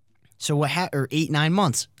 So or 8-9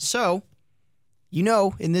 months. So,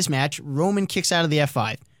 in this match, Roman kicks out of the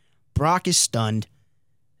F5. Brock is stunned.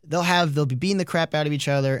 They'll be beating the crap out of each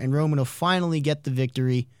other, and Roman will finally get the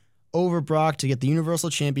victory over Brock to get the Universal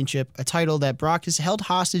Championship, a title that Brock has held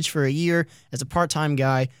hostage for a year as a part-time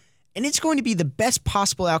guy, and it's going to be the best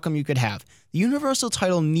possible outcome you could have. The Universal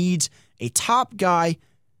title needs a top guy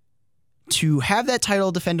to have that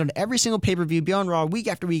title defend on every single pay-per-view, be on Raw week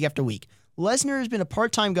after week after week. Lesnar has been a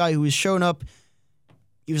part-time guy who has shown up.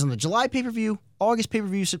 He was on the July pay-per-view, August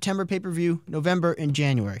pay-per-view, September pay-per-view, November, and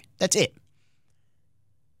January. That's it.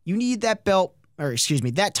 You need that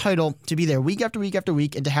that title to be there week after week after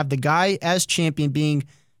week, and to have the guy as champion being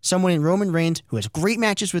someone in Roman Reigns who has great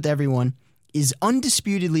matches with everyone, is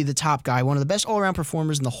undisputedly the top guy, one of the best all-around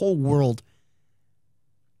performers in the whole world.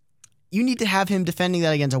 You need to have him defending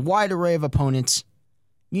that against a wide array of opponents.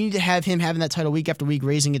 You need to have him having that title week after week,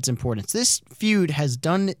 raising its importance. This feud has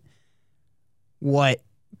done what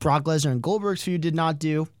Brock Lesnar and Goldberg's feud did not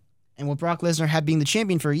do, and what Brock Lesnar had being the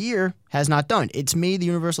champion for a year has not done. It's made the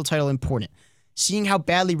Universal title important. Seeing how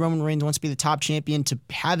badly Roman Reigns wants to be the top champion, to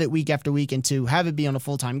have it week after week and to have it be on a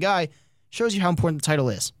full-time guy, shows you how important the title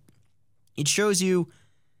is. It shows you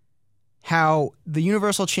how the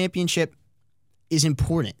Universal Championship is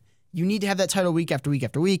important. You need to have that title week after week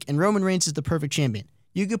after week, and Roman Reigns is the perfect champion.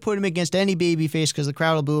 You could put him against any babyface because the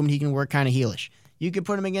crowd will boo him and he can work kind of heelish. You could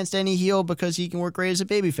put him against any heel because he can work great as a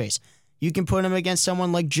babyface. You can put him against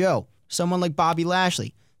someone like Joe, someone like Bobby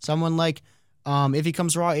Lashley, someone like, if he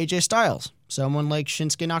comes to Raw, AJ Styles, someone like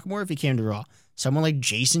Shinsuke Nakamura if he came to Raw, someone like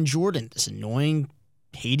Jason Jordan, this annoying,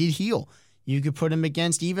 hated heel. You could put him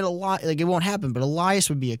against even it won't happen, but Elias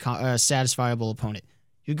would be a satisfiable opponent.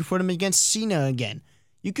 You could put him against Cena again.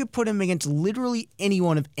 You could put him against literally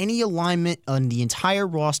anyone of any alignment on the entire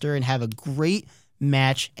roster and have a great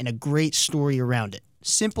match and a great story around it.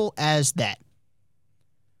 Simple as that.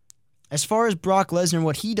 As far as Brock Lesnar and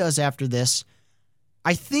what he does after this,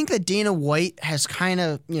 I think that Dana White has kind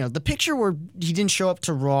of, the picture where he didn't show up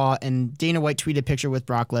to Raw and Dana White tweeted a picture with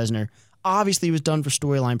Brock Lesnar obviously was done for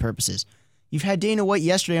storyline purposes. You've had Dana White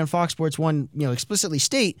yesterday on Fox Sports 1, explicitly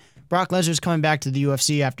state Brock Lesnar's coming back to the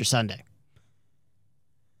UFC after Sunday.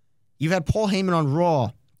 You've had Paul Heyman on Raw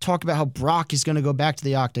talk about how Brock is going to go back to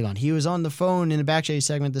the Octagon. He was on the phone in a backstage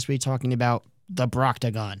segment this week talking about the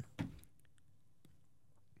Brocktagon.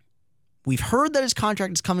 We've heard that his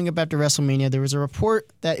contract is coming up after WrestleMania. There was a report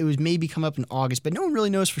that it was maybe come up in August, but no one really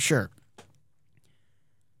knows for sure.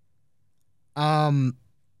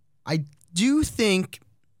 I do think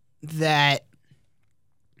that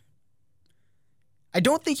I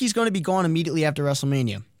don't think he's going to be gone immediately after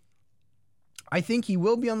WrestleMania. I think he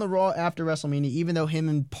will be on the Raw after WrestleMania, even though him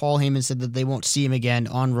and Paul Heyman said that they won't see him again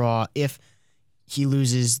on Raw if he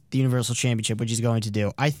loses the Universal Championship, which he's going to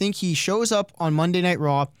do. I think he shows up on Monday Night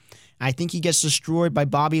Raw. I think he gets destroyed by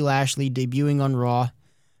Bobby Lashley debuting on Raw,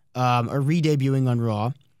 or re-debuting on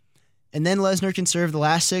Raw. And then Lesnar can serve the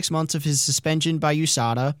last 6 months of his suspension by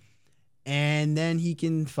USADA, and then he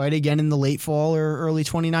can fight again in the late fall or early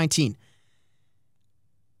 2019.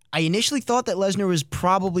 I initially thought that Lesnar was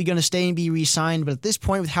probably going to stay and be re-signed, but at this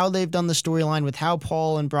point, with how they've done the storyline, with how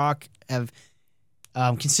Paul and Brock have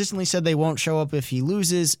consistently said they won't show up if he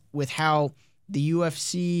loses, with how the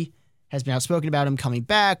UFC has been outspoken about him coming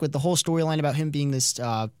back, with the whole storyline about him being this,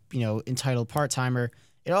 entitled part-timer,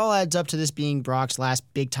 it all adds up to this being Brock's last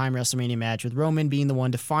big-time WrestleMania match, with Roman being the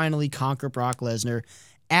one to finally conquer Brock Lesnar,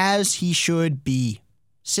 as he should be.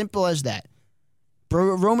 Simple as that.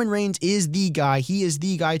 Roman Reigns is the guy. He is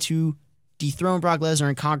the guy to dethrone Brock Lesnar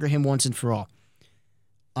and conquer him once and for all.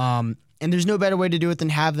 And there's no better way to do it than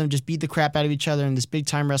have them just beat the crap out of each other in this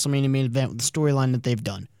big-time WrestleMania main event with the storyline that they've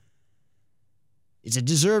done. It's a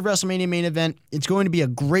deserved WrestleMania main event. It's going to be a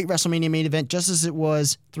great WrestleMania main event, just as it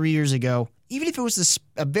was 3 years ago. Even if it was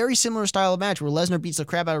a very similar style of match where Lesnar beats the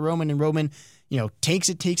crap out of Roman and Roman, takes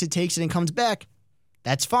it, and comes back,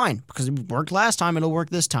 that's fine because it worked last time and it'll work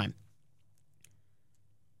this time.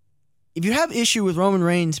 if you have issue with Roman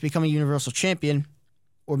Reigns becoming Universal Champion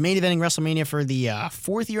or main eventing WrestleMania for the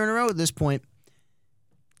 4th year in a row at this point,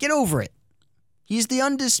 get over it. He's the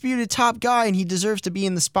undisputed top guy, and he deserves to be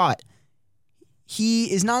in the spot.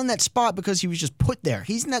 He is not in that spot because he was just put there.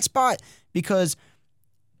 He's in that spot because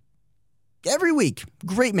every week,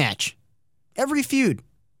 great match. Every feud,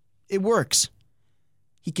 it works.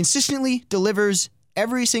 He consistently delivers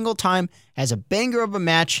every single time, has a banger of a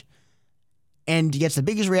match, and gets the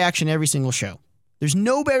biggest reaction every single show. There's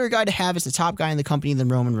no better guy to have as the top guy in the company than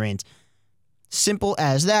Roman Reigns. Simple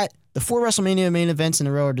as that. The 4 WrestleMania main events in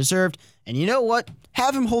a row are deserved. And you know what?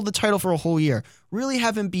 Have him hold the title for a whole year. Really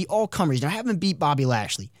have him beat all comers. Now have him beat Bobby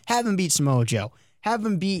Lashley. Have him beat Samoa Joe. Have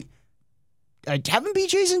him beat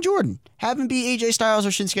Jason Jordan. Have him beat AJ Styles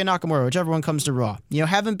or Shinsuke Nakamura, whichever one comes to Raw.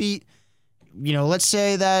 Have him beat, let's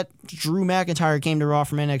say that Drew McIntyre came to Raw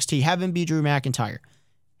from NXT. Have him beat Drew McIntyre.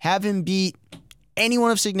 Have him beat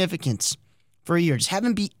anyone of significance for a year. Just have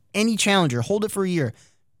him beat any challenger. Hold it for a year.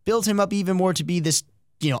 Build him up even more to be this,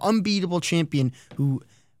 unbeatable champion who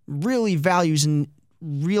really values and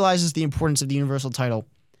realizes the importance of the Universal title.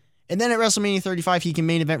 And then at WrestleMania 35, he can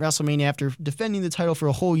main event WrestleMania after defending the title for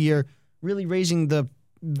a whole year, really raising the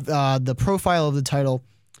profile of the title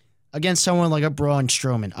against someone like a Braun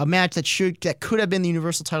Strowman. A match that could have been the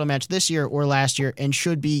Universal title match this year or last year and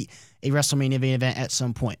should be a WrestleMania main event at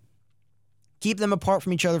some point. Keep them apart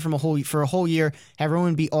from each other for a whole year. Have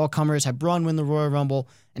Roman beat all comers. Have Braun win the Royal Rumble,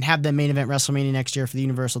 and have them main event WrestleMania next year for the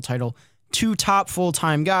Universal title. 2 top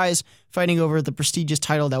full-time guys fighting over the prestigious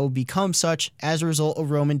title that will become such as a result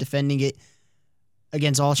of Roman defending it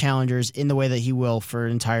against all challengers in the way that he will for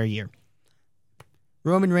an entire year.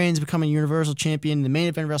 Roman Reigns becoming Universal Champion in the main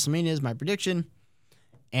event WrestleMania is my prediction,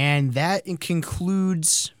 and that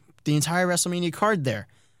concludes the entire WrestleMania card there.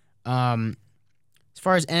 As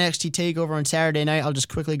far as NXT TakeOver on Saturday night, I'll just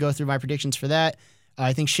quickly go through my predictions for that.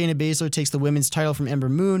 I think Shayna Baszler takes the women's title from Ember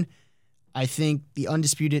Moon. I think the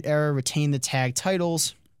Undisputed Era retain the tag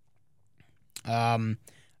titles. I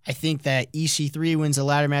think that EC3 wins a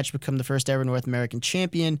ladder match to become the first ever North American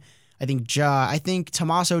champion. I think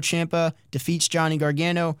Tommaso Ciampa defeats Johnny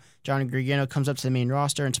Gargano. Johnny Gargano comes up to the main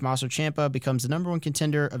roster, and Tommaso Ciampa becomes the number 1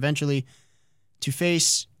 contender eventually to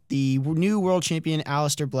face the new world champion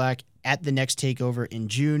Aleister Black at the next TakeOver in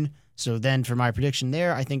June. So then for my prediction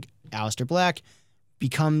there, I think Aleister Black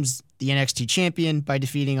becomes the NXT champion by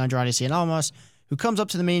defeating Andrade Cien Almas, who comes up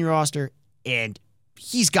to the main roster, and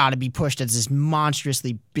he's got to be pushed as this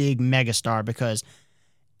monstrously big megastar because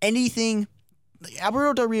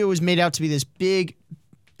Alberto Del Rio was made out to be this big,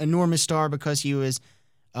 enormous star because he was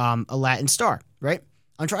a Latin star, right?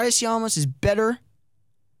 Andrade Cien Almas is better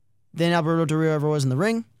than Alberto Del Rio ever was in the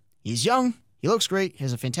ring. He's young. He looks great. He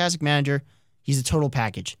has a fantastic manager. He's a total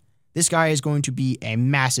package. This guy is going to be a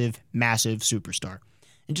massive, massive superstar.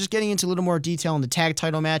 And just getting into a little more detail on the tag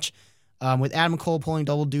title match, with Adam Cole pulling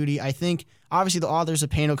double duty, I think, obviously, the Authors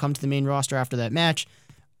of Pain will come to the main roster after that match.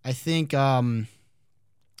 I think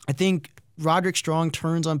Roderick Strong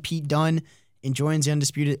turns on Pete Dunne and joins the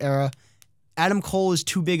Undisputed Era. Adam Cole is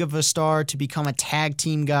too big of a star to become a tag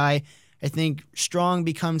team guy. I think Strong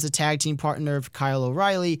becomes the tag team partner of Kyle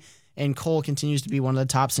O'Reilly, and Cole continues to be one of the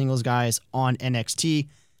top singles guys on NXT.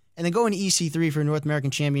 And then going to EC3 for North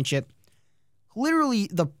American Championship. Literally,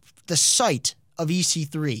 the sight of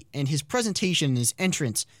EC3 and his presentation and his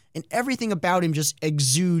entrance and everything about him just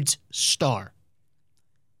exudes star.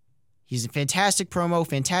 He's a fantastic promo,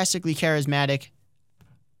 fantastically charismatic.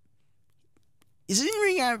 His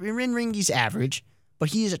in-ring, he's average, but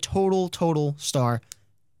he is a total star.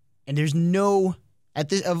 And there's no...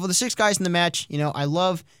 of the 6 guys in the match, I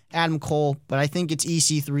love Adam Cole, but I think it's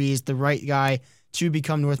EC3 is the right guy to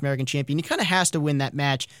become North American champion. He kind of has to win that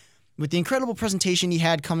match. With the incredible presentation he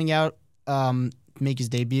had coming out, make his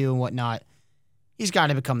debut and whatnot, he's got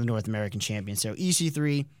to become the North American champion. So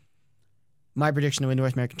EC3, my prediction to win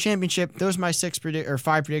North American Championship. Those are my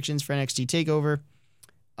 5 predictions for NXT TakeOver.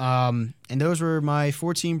 And those were my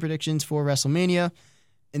 14 predictions for WrestleMania.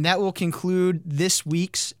 And that will conclude this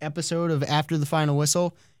week's episode of After the Final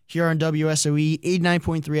Whistle here on WSOE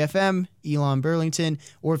 89.3 FM, Elon Burlington,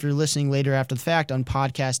 or if you're listening later after the fact on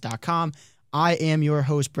podcast.com. I am your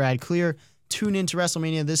host, Brad Clear. Tune in to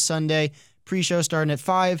WrestleMania this Sunday. Pre-show starting at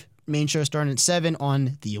 5, main show starting at 7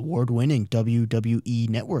 on the award-winning WWE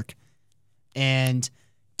Network. And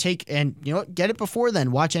get it before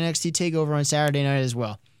then. Watch NXT TakeOver on Saturday night as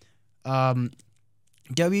well.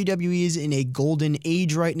 WWE is in a golden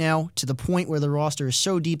age right now, to the point where the roster is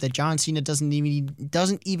so deep that John Cena doesn't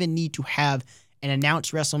even need to have an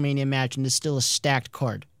announced WrestleMania match, and is still a stacked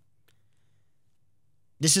card.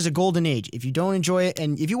 This is a golden age. If you don't enjoy it,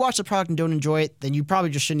 and if you watch the product and don't enjoy it, then you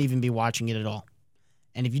probably just shouldn't even be watching it at all.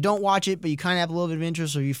 And if you don't watch it, but you kind of have a little bit of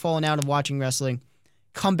interest or you've fallen out of watching wrestling,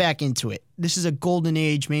 come back into it. This is a golden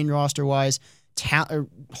age, main roster-wise,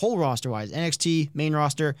 whole roster-wise, NXT, main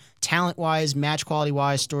roster, talent-wise, match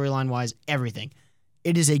quality-wise, storyline-wise, everything.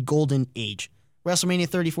 It is a golden age. WrestleMania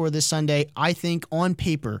 34 this Sunday, I think on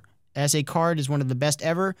paper, as a card, is one of the best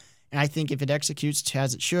ever, and I think if it executes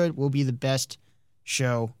as it should, will be the best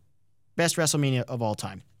show, best WrestleMania of all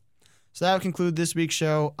time. So that will conclude this week's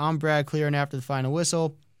show. I'm Brad Clear, and after the final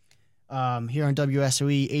whistle, here on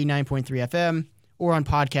WSOE 89.3 FM or on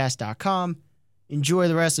podcast.com. Enjoy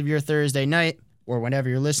the rest of your Thursday night or whenever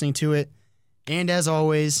you're listening to it. And as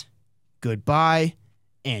always, goodbye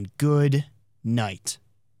and good night.